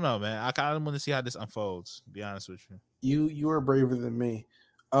 I don't know, man. I kind of want to see how this unfolds. To be honest with you. You are braver than me.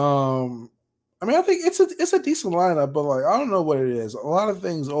 I mean, I think it's a decent lineup, but like I don't know what it is. A lot of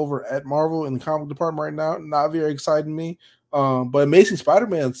things over at Marvel in the comic department right now not very exciting me. But Amazing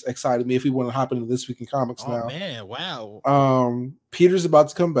Spider-Man's excited me if we want to hop into This Week in Comics now. Oh man, wow. Peter's about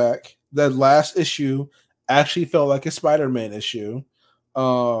to come back. That last issue actually felt like a Spider-Man issue.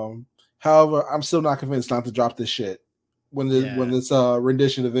 However, I'm still not convinced not to drop this shit when this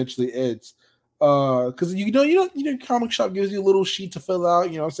rendition eventually ends. Because comic shop gives you a little sheet to fill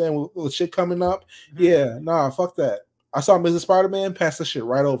out, you know what I'm saying, with shit coming up. Mm-hmm. Yeah, nah, fuck that. I saw Mrs. Spider-Man, pass the shit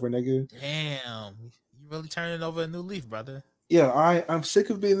right over, nigga. Damn, you really turning over a new leaf, brother. Yeah, I'm sick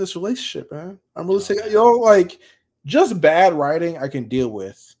of being in this relationship, man. I'm really sick. Like just bad writing I can deal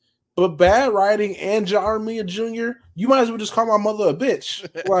with. But bad writing and John Romita Jr., you might as well just call my mother a bitch.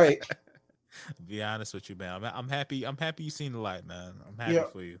 Like, be honest with you, man. I'm happy. I'm happy you seen the light, man. I'm happy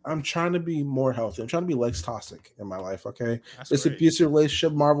for you. I'm trying to be more healthy. I'm trying to be less toxic in my life. Okay, it's a abusive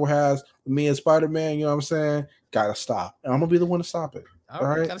relationship Marvel has with me and Spider-Man. You know what I'm saying? Gotta stop. And I'm gonna be the one to stop it. All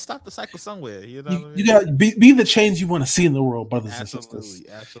right, gotta stop the cycle somewhere. You know, you gotta be the change you want to see in the world, brothers and sisters.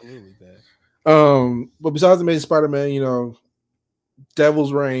 Absolutely, man. But besides Amazing Spider-Man, you know,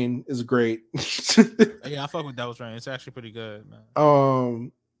 Devil's Reign is great. Yeah, I fuck with Devil's Reign. It's actually pretty good,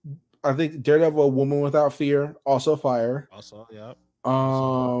 man. I think Daredevil, A Woman Without Fear, also fire. Also, yep.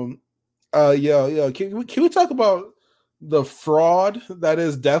 Can we talk about the fraud that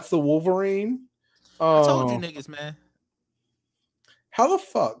is Death the Wolverine? I told you niggas, man. How the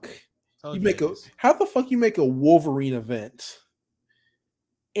fuck you make a Wolverine event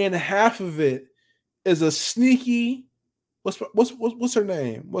and half of it is a sneaky what's her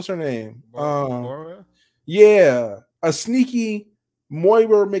name? What's her name? Moira? Yeah, a sneaky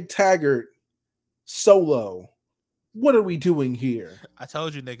Moira McTaggart solo. What are we doing here? I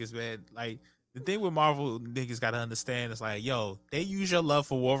told you niggas, man. Like the thing with Marvel niggas gotta understand is like, yo, they use your love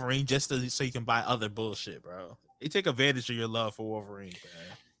for Wolverine just so you can buy other bullshit, bro. They take advantage of your love for Wolverine,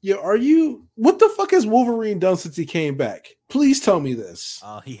 man. Yeah, what the fuck has Wolverine done since he came back? Please tell me this.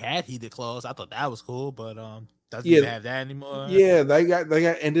 He had heated clothes. I thought that was cool, but doesn't even have that anymore. Yeah, they got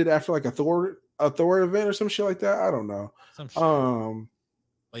ended after like a Thor event or some shit like that. I don't know. Some shit.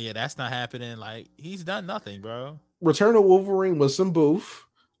 But yeah, that's not happening. Like he's done nothing, bro. Return of Wolverine was some boof.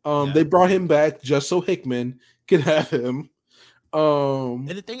 They brought him back just so Hickman could have him. And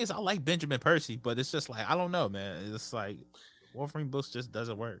the thing is, I like Benjamin Percy, but it's just like I don't know, man. It's like Wolverine books just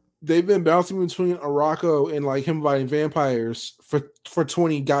doesn't work. They've been bouncing between Arakko and like him fighting vampires for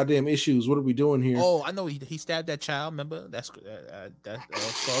 20 goddamn issues. What are we doing here? Oh, I know he stabbed that child. Remember that Skull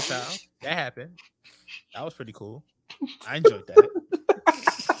Child? That happened. That was pretty cool. I enjoyed that.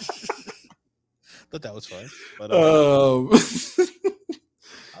 Thought that was fun. But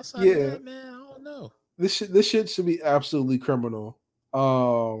outside of that, man, I don't know. This shit should be absolutely criminal.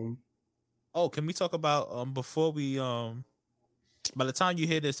 Oh, can we talk about before we by the time you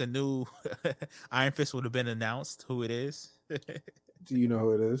hear this, a new Iron Fist would have been announced who it is. Do you know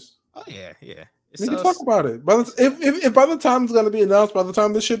who it is? Oh yeah. We can talk about it. If by the time it's gonna be announced, by the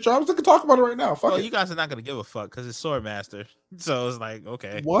time this shit drops, we can talk about it right now. Fuck it. You guys are not gonna give a fuck because it's Swordmaster. So it's like,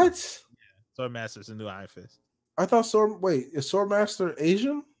 okay. What? Yeah, Swordmaster's a new Iron Fist. I thought is Swordmaster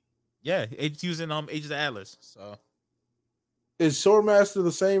Asian? Yeah, it's using Agents of Atlas. So is Swordmaster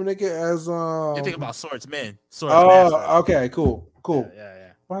the same nigga as You're thinking about Swordsman. Okay, cool.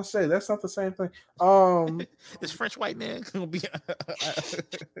 Yeah. Well, I say that's not the same thing. This French white man gonna be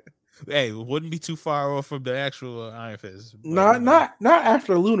hey, wouldn't be too far off from the actual Iron Fist. Not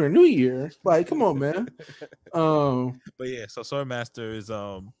after Lunar New Year. Like, come on, man. But yeah, so Swordmaster is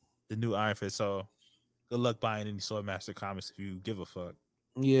the new Iron Fist. So good luck buying any Swordmaster comics if you give a fuck.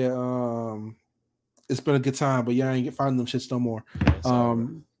 Yeah, it's been a good time, but yeah, I ain't finding them shits no more.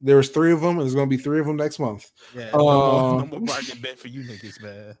 There was 3 of them, and there's gonna be 3 of them next month. Yeah, no more bargain bet for you niggas,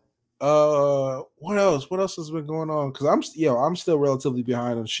 man. What else? What else has been going on? Because I'm still relatively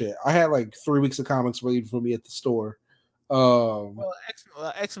behind on shit. I had like 3 weeks of comics waiting for me at the store. Well,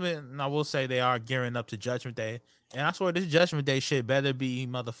 X-Men, I will say they are gearing up to Judgment Day, and I swear this Judgment Day shit better be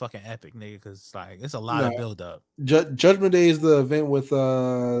motherfucking epic, nigga, because like it's a lot of build up. Judgment Day is the event with the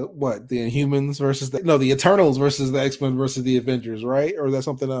Inhumans versus the Eternals versus the X-Men versus the Avengers, right? Or is that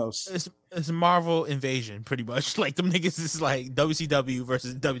something else? It's Marvel Invasion, pretty much. Like them niggas is like WCW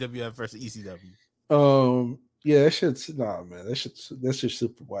versus WWF versus ECW. Yeah, that shit's man. That's just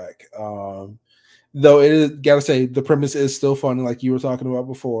super whack. Though it is, gotta say, the premise is still funny, like you were talking about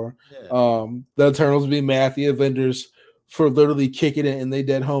before. Yeah. The Eternals be mad at the Avengers for literally kicking it and they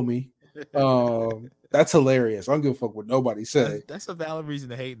dead homie. That's hilarious. I don't give a fuck what nobody said. That's a valid reason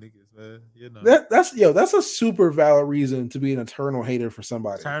to hate niggas, man. You know, That's a super valid reason to be an eternal hater for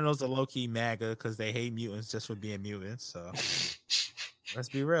somebody. Eternals are low key MAGA because they hate mutants just for being mutants. So let's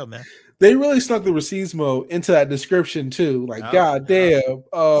be real, man. They really snuck the racismo into that description too. Like, god damn.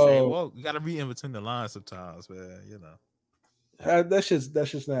 Well, you gotta read in between the lines sometimes, man. You know, that's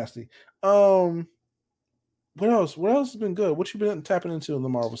just nasty. What else? What else has been good? What you been tapping into on the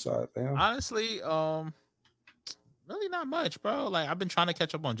Marvel side, man? Honestly, really not much, bro. Like I've been trying to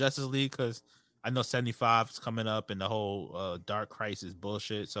catch up on Justice League because I know 75 is coming up and the whole Dark Crisis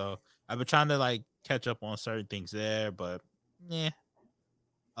bullshit. So I've been trying to like catch up on certain things there, but yeah.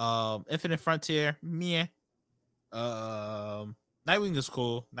 Infinite Frontier, meh. Nightwing is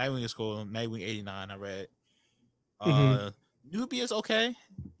cool. Nightwing 89, I read. Newbie is okay.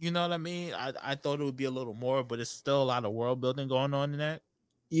 You know what I mean? I thought it would be a little more, but it's still a lot of world building going on in that.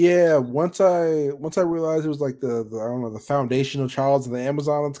 Yeah, once I realized it was like the I don't know, the foundational trials of the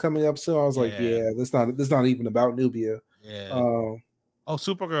Amazon that's coming up soon, I was like, yeah, that's not even about Nubia. Yeah.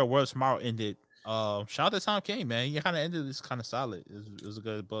 Supergirl World Tomorrow ended. Shout out to Tom King, man. He kind of ended this kind of solid. It was a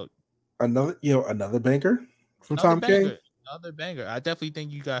good book. Another banker from Tom King. Another banger. I definitely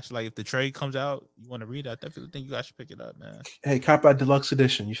think you guys like if the trade comes out, you want to read it. I definitely think you guys should pick it up, man. Hey, cop out deluxe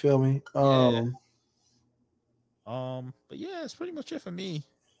edition. You feel me? But yeah, it's pretty much it for me.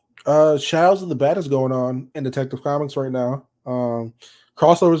 Shadows of the Bat is going on in Detective Comics right now.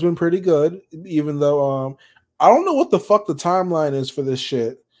 Crossover's been pretty good, even though I don't know what the fuck the timeline is for this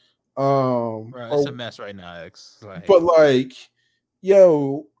shit. It's a mess right now, X. But like,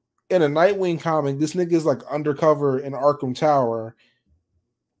 yo, in a Nightwing comic, this nigga is like undercover in Arkham Tower,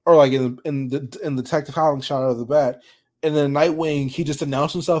 or like in the Detective Comics Shadow of the Bat, and then Nightwing, he just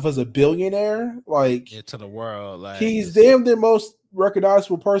announced himself as a billionaire, like to the world. Like he's damn the most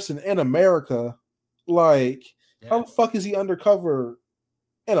recognizable person in America. Like, how the fuck is he undercover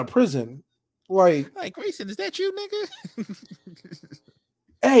in a prison? Like Grayson, is that you, nigga?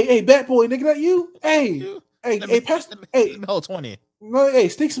 hey, Bat Boy, nigga, that you? Hey, pass. Hey, hold 20. No, hey,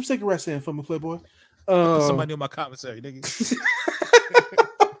 sneak some cigarettes in for me, Playboy. Somebody on my commissary, nigga.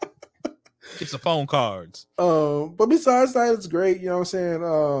 Get some phone cards. But besides that, it's great. You know what I'm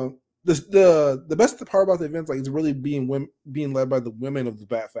saying? The best part about the event, like, is really being led by the women of the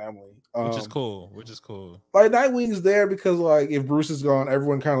Bat family, which is cool. Like, Nightwing's there because, like, if Bruce is gone,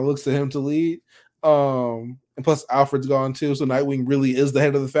 everyone kind of looks to him to lead. And plus Alfred's gone too, so Nightwing really is the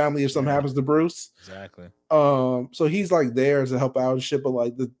head of the family if something happens to Bruce. Exactly. So he's like there to help out and shit, but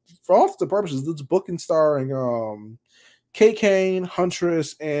like for all the purposes, this book and starring Kate Kane,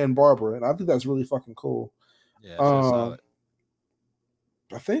 Huntress, and Barbara, and I think that's really fucking cool. Yeah, solid.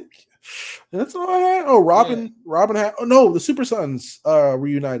 I think that's all I had. Oh, Robin had. Oh no, the Super Sons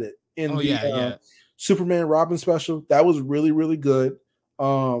reunited in Superman Robin special. That was really, really good.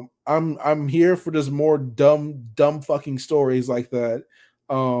 I'm here for just more dumb fucking stories like that.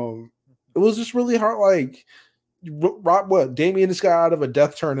 It was just really hard. Like, Damian just got out of a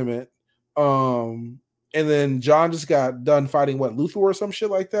death tournament, and then John just got done fighting Luthor or some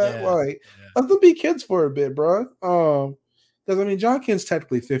shit like that. Let them be kids for a bit, bro. Because I mean, John Kent's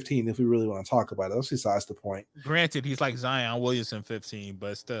technically 15 if we really want to talk about it. That's besides the point. Granted, he's like Zion Williamson 15,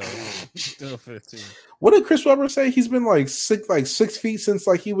 but still 15. What did Chris Webber say? He's been like 6 feet since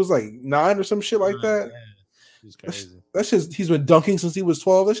like he was like 9 or some shit like that. He's crazy. That's just he's been dunking since he was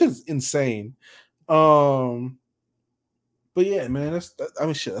 12. That's just insane. But yeah, man, that's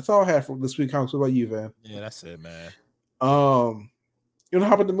all I had for this week. Comics. What about you, Van? Yeah, that's it, man. You want to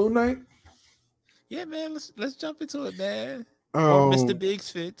hop into Moon Knight? Yeah, man. Let's jump into it, man. Mr. Biggs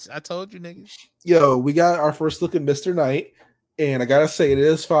fits. I told you, niggas. Yo, we got our first look at Mr. Knight, and I gotta say it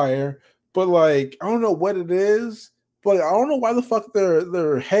is fire. But like, I don't know what it is, but I don't know why the fuck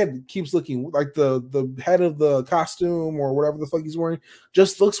their head keeps looking like the head of the costume or whatever the fuck he's wearing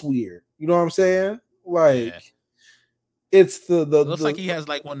just looks weird. You know what I'm saying? Like, it's the it looks like he has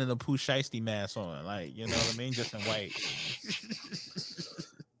like one of the Pooh Shiesty masks on, like, you know what I mean, just in white.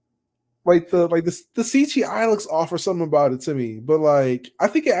 Like the CGI looks off or something about it to me, but like I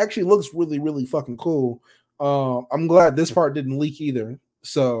think it actually looks really, really fucking cool. I'm glad this part didn't leak either.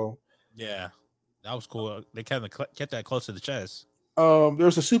 So yeah, that was cool. They kind of kept that close to the chest.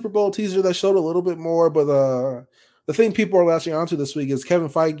 There's a Super Bowl teaser that showed a little bit more, but the thing people are latching onto this week is Kevin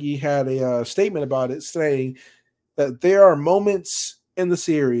Feige had a statement about it saying that there are moments in the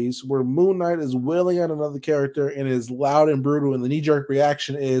series where Moon Knight is wailing at another character and is loud and brutal, and the knee-jerk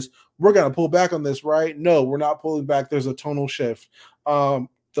reaction is, we're going to pull back on this, right? No, we're not pulling back. There's a tonal shift. The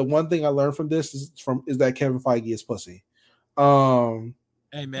one thing I learned from this is that Kevin Feige is pussy. Um,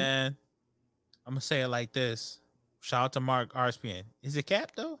 Hey man, I'm gonna say it like this. Shout out to Mark RSPN. Is it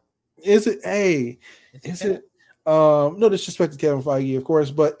Cap though? is it? Hey, Is it is Cap? it? No disrespect to Kevin Feige, of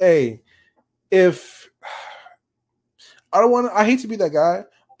course, but hey, if I don't want to, I hate to be that guy,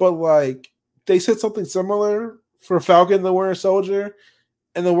 but like they said something similar for Falcon and the Winter Soldier,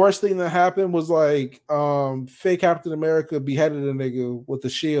 and the worst thing that happened was like fake Captain America beheaded a nigga with the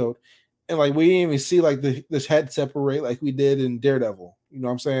shield. And like we didn't even see like this head separate like we did in Daredevil. You know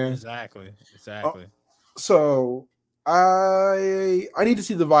what I'm saying? Exactly. Uh, Exactly. so I need to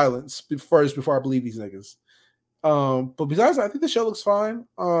see the violence first before I believe these niggas. But besides, I think the show looks fine.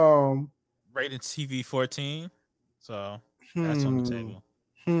 Rated TV 14. So that's on the Hmm, table.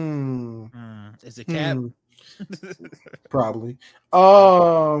 hmm, Is it Cap? probably.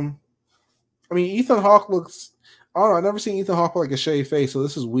 Probably. I mean, Ethan Hawke looks. I don't know. I've never seen Ethan Hawke with like a shaved face, so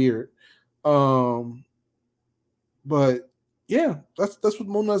this is weird. Um, but yeah, that's what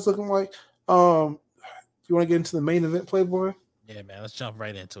Moon Knight's looking like. You want to get into the main event, Playboy? Yeah, man. Let's jump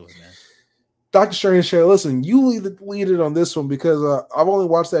right into it, man. Doctor Strange trailer. Listen, you lead it on this one because I've only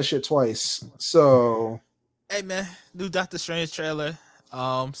watched that shit twice. So Hey, man. New Doctor Strange trailer.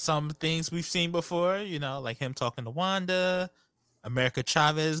 Some things we've seen before, you know, like him talking to Wanda, America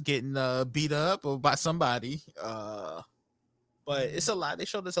Chavez getting beat up by somebody. But it's a lot. They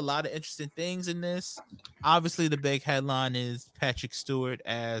showed us a lot of interesting things in this. Obviously, the big headline is Patrick Stewart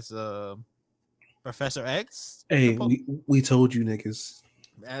as Professor X. hey, we told you niggas.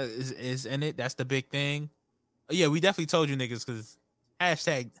 Is in it. That's the big thing. Yeah, we definitely told you niggas because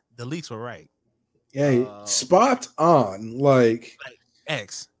hashtag the leaks were right. Hey, spot on. Like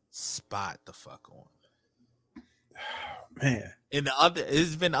X spot the fuck on. Man. And the other,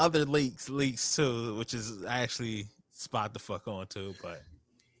 it's been other leaks too, which is actually spot the fuck on too. But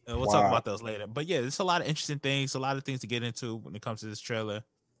we'll talk about those later. But yeah, there's a lot of interesting things, a lot of things to get into when it comes to this trailer.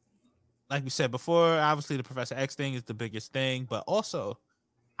 Like we said before, obviously the Professor X thing is the biggest thing, but also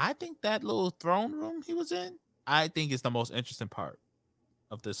I think that little throne room he was in, I think is the most interesting part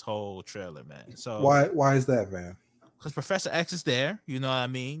of this whole trailer, man. So why is that, man? Because Professor X is there, you know what I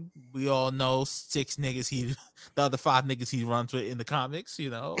mean? We all know 6 niggas the other 5 niggas he runs with in the comics,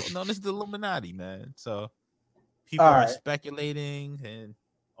 you know, known as the Illuminati, man. So people are speculating and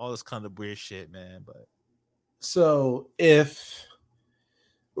all this kind of weird shit, man. But so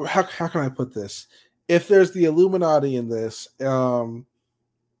how can I put this? If there's the Illuminati in this, do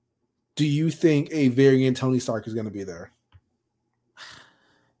you think a variant Tony Stark is going to be there?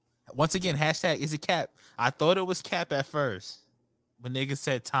 Once again, hashtag is it Cap? I thought it was Cap at first, when niggas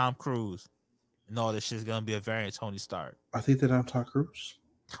said Tom Cruise and all this shit's gonna be a variant Tony Stark. I think that I'm Tom Cruise.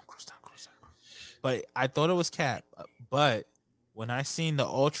 Tom Cruise. But I thought it was Cap. But when I seen the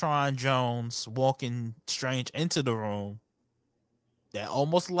Ultron Jones walking Strange into the room, that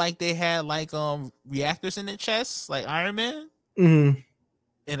almost like they had like reactors in their chests, like Iron Man. Mm-hmm.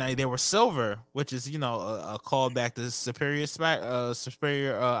 And they were silver, which is, you know, a callback to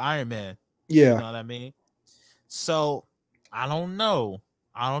Superior Iron Man. Yeah. You know what I mean? So I don't know.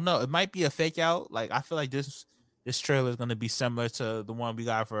 It might be a fake out. Like I feel like this trailer is gonna be similar to the one we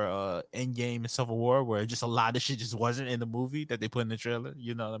got for Endgame and Civil War, where just a lot of shit just wasn't in the movie that they put in the trailer.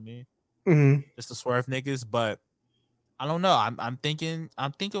 You know what I mean? Mm-hmm. Just to swerve niggas. But I don't know. I'm thinking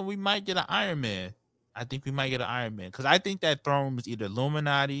we might get an Iron Man. I think we might get an Iron Man because I think that throne room is either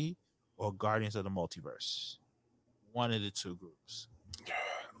Illuminati or Guardians of the Multiverse. One of the two groups.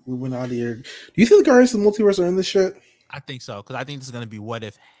 Illuminati. Do you think the Guardians of the Multiverse are in this shit? I think so because I think this is gonna be What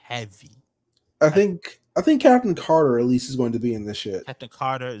If heavy. I think Captain Carter at least is going to be in this shit. Captain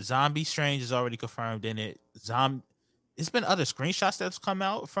Carter, Zombie Strange is already confirmed in it. It's been other screenshots that's come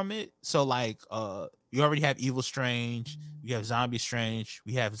out from it. So like you already have Evil Strange, you have Zombie Strange,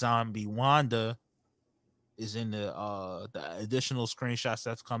 we have Zombie Wanda is in the additional screenshots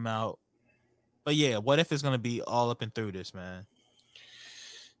that's come out. But yeah, What If is gonna be all up and through this, man.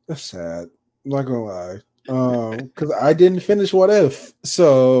 That's sad. I'm not gonna lie. Because I didn't finish What If,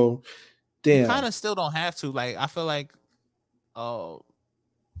 so damn. You kind of still don't have to. Like, I feel like,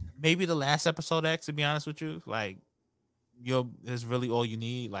 maybe the last episode X. To be honest with you, like, is really all you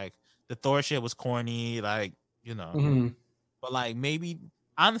need. Like, the Thor shit was corny, like, you know. Mm-hmm. But like, maybe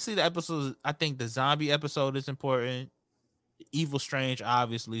honestly, the episodes. I think the zombie episode is important. The Evil Strange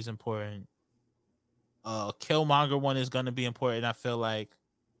obviously is important. Killmonger one is gonna be important. I feel like,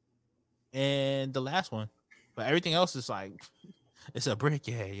 and the last one, but everything else is like. It's a brick,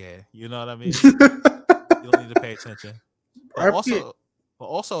 yeah. You know what I mean? You don't need to pay attention. But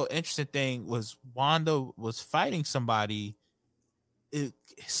also, interesting thing was Wanda was fighting somebody. It's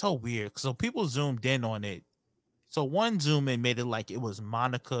so weird. So people zoomed in on it. So one zoom in made it like it was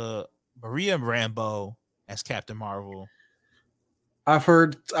Maria Rambeau as Captain Marvel. I've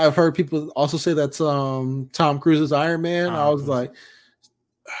heard people also say that's Tom Cruise's Iron Man. I was like,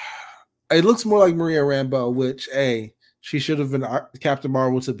 it looks more like Maria Rambeau, which she should have been Captain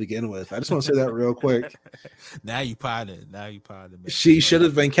Marvel to begin with. I just want to say that real quick. Now you potted. She should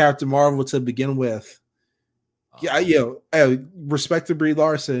have been Captain Marvel to begin with. Respect to Brie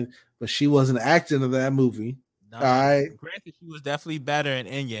Larson, but she wasn't acting in that movie. Granted, she was definitely better in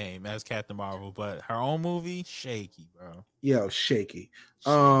Endgame as Captain Marvel, but her own movie, shaky, bro. Shaky.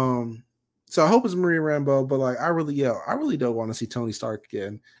 So I hope it's Maria Rambeau, but like I really don't want to see Tony Stark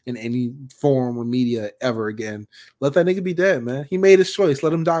again in any form or media ever again. Let that nigga be dead, man. He made his choice.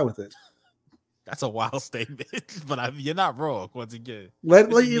 Let him die with it. That's a wild statement, but you're not wrong. Once again, let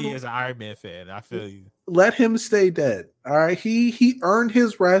me as an Iron Man fan, I feel you. Let him stay dead. All right, he earned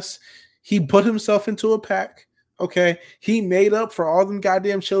his rest. He put himself into a pack. Okay, he made up for all them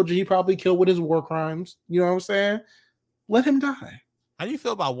goddamn children he probably killed with his war crimes. You know what I'm saying? Let him die. How do you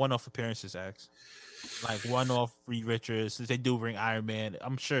feel about one-off appearances, X? Like one-off Reed Richards, since they do bring Iron Man.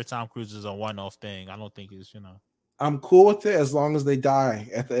 I'm sure Tom Cruise is a one-off thing. I don't think it's, I'm cool with it as long as they die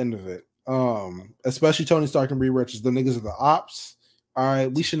at the end of it. Especially Tony Stark and Reed Richards. The niggas are the ops. All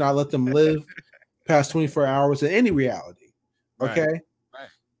right, we should not let them live past 24 hours in any reality. Okay? Right.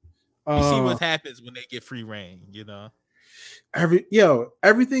 You see what happens when they get free reign,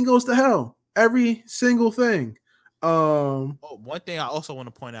 Everything goes to hell. Every single thing. One thing I also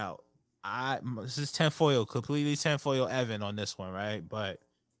want to point out, this is completely tinfoil Evan on this one, right? But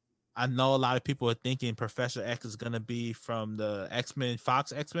I know a lot of people are thinking Professor X is gonna be from the X-Men,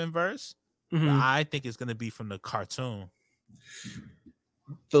 Fox X-Men verse. Mm-hmm. But I think it's gonna be from the cartoon.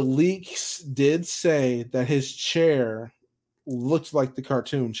 The leaks did say that his chair looks like the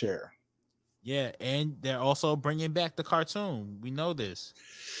cartoon chair. Yeah, and they're also bringing back the cartoon. We know this.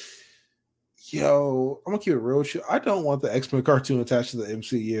 Yo, I'm gonna keep it real with you. I don't want the X-Men cartoon attached to the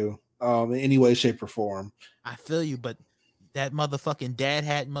MCU in any way, shape, or form. I feel you, but that motherfucking dad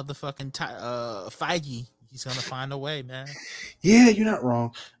hat motherfucking Feige, he's gonna find a way, man. Yeah, you're not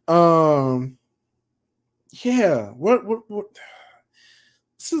wrong. Yeah, what?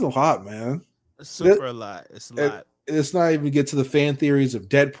 This is a lot, man. It's a lot. It's a lot. It's not even get to the fan theories of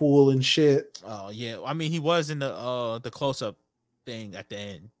Deadpool and shit. Oh yeah, I mean he was in the close-up thing at the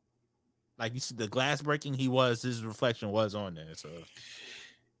end. Like you see the glass breaking, his reflection was on there. So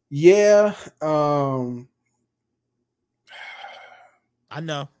yeah, I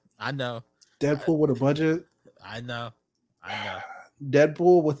know. Deadpool with a budget. I know.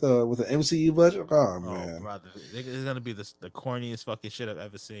 Deadpool with an MCU budget. Oh man, brother, it's gonna be the corniest fucking shit I've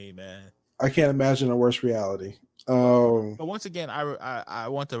ever seen, man. I can't imagine a worse reality. But once again, I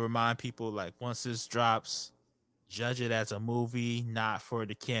want to remind people, like, once this drops, judge it as a movie, not for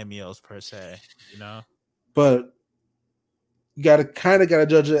the cameos per se, But you gotta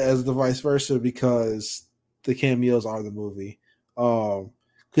judge it as the vice versa because the cameos are the movie.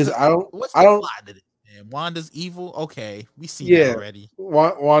 Because I don't. Plot of it, man? Wanda's evil. Okay, we see that already.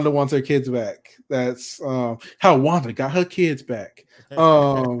 Wanda wants her kids back. That's how Wanda got her kids back.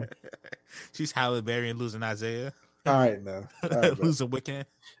 She's Halle Berry and losing Isaiah. All right, man. Losing Wiccan.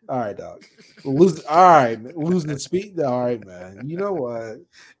 All right, dog. Losing the speed. All right, man. You know what,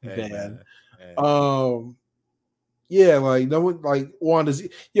 man? Yeah, like no one, like Wanda's.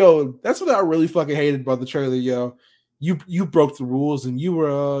 Yo, that's what I really fucking hated about the trailer, yo. You broke the rules and you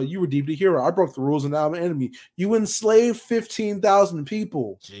were deeply hero. I broke the rules and now I'm an enemy. You enslaved 15,000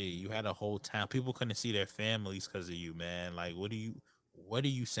 people. Gee, you had a whole town. People couldn't see their families because of you, man. Like, what are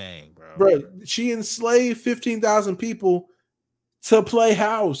you saying, bro? Bro, she enslaved 15,000 people to play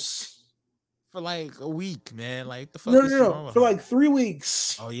house for like a week, man. Like the fuck? No, for like 3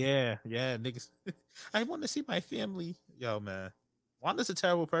 weeks. Oh yeah, niggas. I want to see my family, yo, man. Wanda's a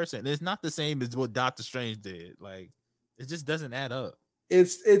terrible person. It's not the same as what Doctor Strange did. Like, it just doesn't add up.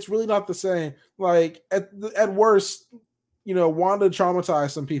 It's really not the same. Like at worst, Wanda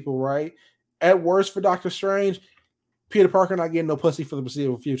traumatized some people, right? At worst for Doctor Strange, Peter Parker not getting no pussy for the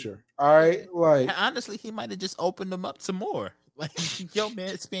foreseeable future. All right, like and honestly, he might have just opened them up to more. Like, yo,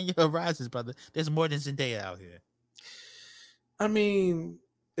 man, expand your horizons, brother. There's more than Zendaya out here. I mean,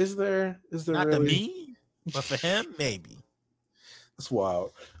 is there not really? To me, but for him, maybe. That's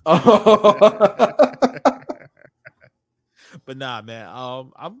wild. But nah, man.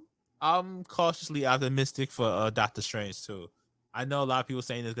 I'm cautiously optimistic for Doctor Strange too. I know a lot of people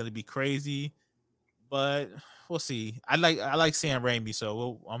saying it's gonna be crazy, but we'll see. I like Sam Raimi,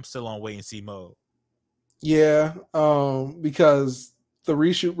 so I'm still on wait and see mode. Yeah, because the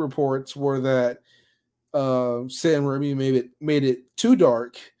reshoot reports were that Sam Raimi made it too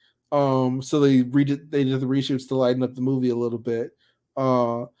dark. So they did the reshoots to lighten up the movie a little bit.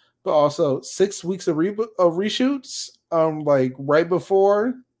 But also 6 weeks of reshoots. Like right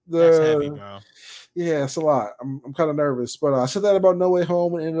before That's heavy, bro. Yeah, it's a lot. I'm kind of nervous, but I said that about No Way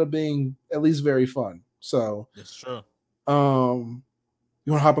Home and it ended up being at least very fun. So It's true.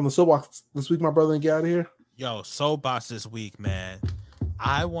 you want to hop on the soapbox this week, my brother, and get out of here? Yo, soapbox this week, man.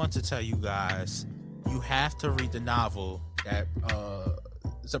 I want to tell you guys, you have to read the novel that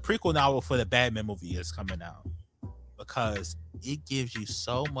it's a prequel novel for the Batman movie that's coming out, because it gives you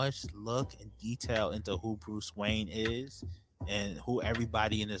so much look and detail into who Bruce Wayne is and who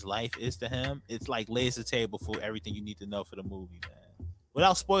everybody in his life is to him. It's like lays the table for everything you need to know for the movie, man.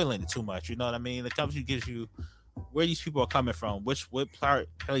 Without spoiling it too much, you know what I mean? It gives you where these people are coming from, what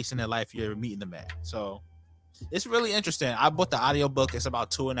place in their life you're meeting them at. So it's really interesting. I bought the audiobook. It's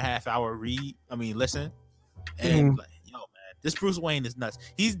about 2.5 hour listen. And like, yo, man, this Bruce Wayne is nuts.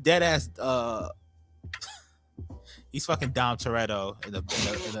 He's dead ass he's fucking Dom Toretto in a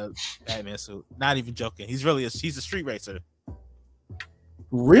Batman suit. Not even joking. He's a street racer.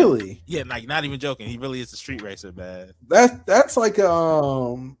 Really? Yeah, like not even joking. He really is a street racer, man. That's like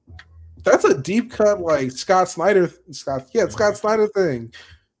that's a deep cut like Scott Snyder thing.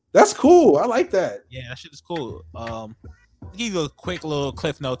 That's cool. I like that. Yeah, that shit is cool. I'll give you a quick little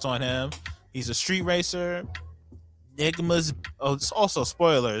cliff notes on him. He's a street racer. Enigma's it's also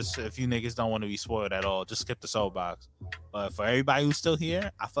spoilers. If you niggas don't want to be spoiled at all, just skip the soapbox. But for everybody who's still here,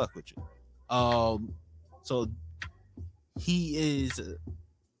 I fuck with you. So he is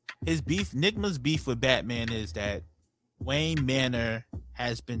Enigma's beef with Batman is that Wayne Manor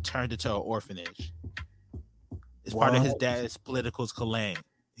has been turned into an orphanage. It's part of his dad's political claim.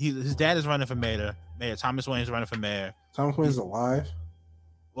 His dad is running for mayor. Thomas Wayne is running for mayor. Thomas Wayne's alive?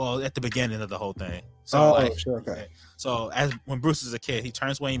 Well, at the beginning of the whole thing. So, sure, okay. So when Bruce is a kid, he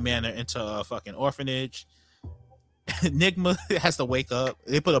turns Wayne Manor into a fucking orphanage. Enigma has to wake up.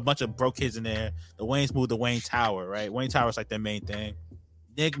 They put a bunch of broke kids in there. The Waynes moved to Wayne Tower, right? Wayne Tower is like their main thing.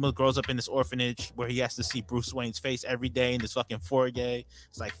 Enigma grows up in this orphanage where he has to see Bruce Wayne's face every day in this fucking foyer.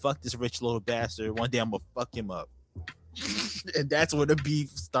 It's like, fuck this rich little bastard. One day I'm gonna fuck him up. And that's where the beef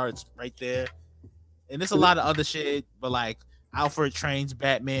starts right there. And there's a lot of other shit, but like Alfred trains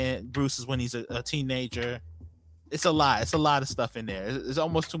Batman. Bruce is when he's a teenager. It's a lot. It's a lot of stuff in there. It's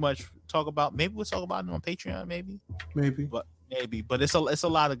almost too much to talk about. Maybe we'll talk about it on Patreon. Maybe. But it's a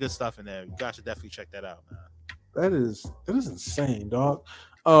lot of good stuff in there. You guys should definitely check that out, man. That is insane, dog.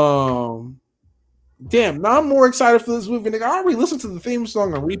 Damn, now I'm more excited for this movie, nigga. I already listened to the theme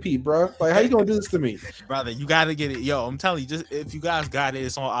song on repeat, bro. Like, how you gonna do this to me, brother? You gotta get it, yo. I'm telling you, just if you guys got it,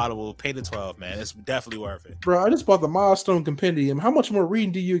 it's on Audible. Pay the $12, man. It's definitely worth it, bro. I just bought the Milestone Compendium. How much more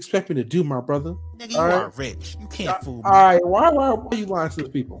reading do you expect me to do, my brother? Nigga, you are rich. You can't fool me. All right, why are you lying to the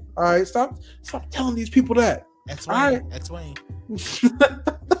people? All right, stop telling these people that. That's Wayne. That's Wayne.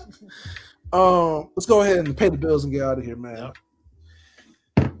 Let's go ahead and pay the bills and get out of here, man. Yep.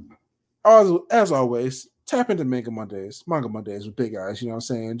 As always, tap into Manga Mondays with Big Eyes. You know what I'm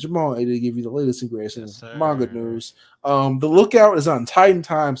saying? Jamal A to give you the latest and greatest manga news. The Lookout is on Titan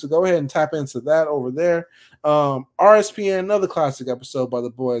Time, so go ahead and tap into that over there. RSPN, another classic episode by the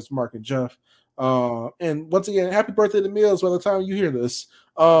boys Mark and Jeff. And once again, happy birthday to Mills by the time you hear this.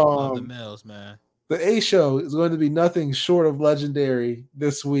 Love the Mills, man. The A Show is going to be nothing short of legendary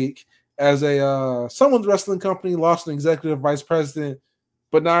this week, as someone's wrestling company lost an executive vice president.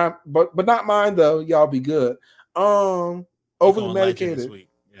 But not mine though. Y'all be good. Overly medicated.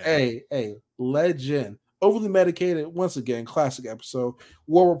 Yeah. Hey, legend. Overly medicated. Once again, classic episode.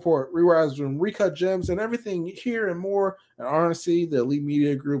 War Report, Rewise Room, Recut Gems, and everything here and more at RNC, the Elite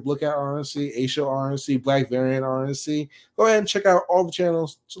Media Group. Look at RNC, A Show RNC, Black Variant RNC. Go ahead and check out all the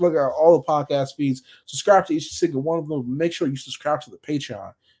channels. Look at all the podcast feeds. Subscribe to each single one of them. Make sure you subscribe to the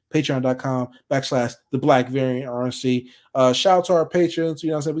Patreon. Patreon.com/the Black Variant RNC. Shout out to our patrons. You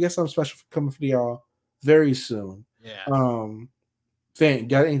know what I'm saying? We got something special coming for y'all very soon. Yeah. Van,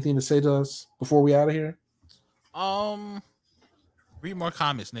 got anything to say to us before we out of here? Read more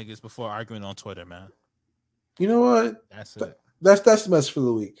comments, niggas, before arguing on Twitter, man. You know what? That's it. That's the message for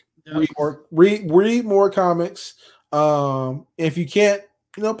the week. Yep. Read more comics. If you can't,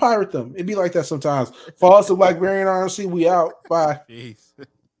 pirate them. It'd be like that sometimes. Follow us at Black Variant RNC. We out. Bye. Peace.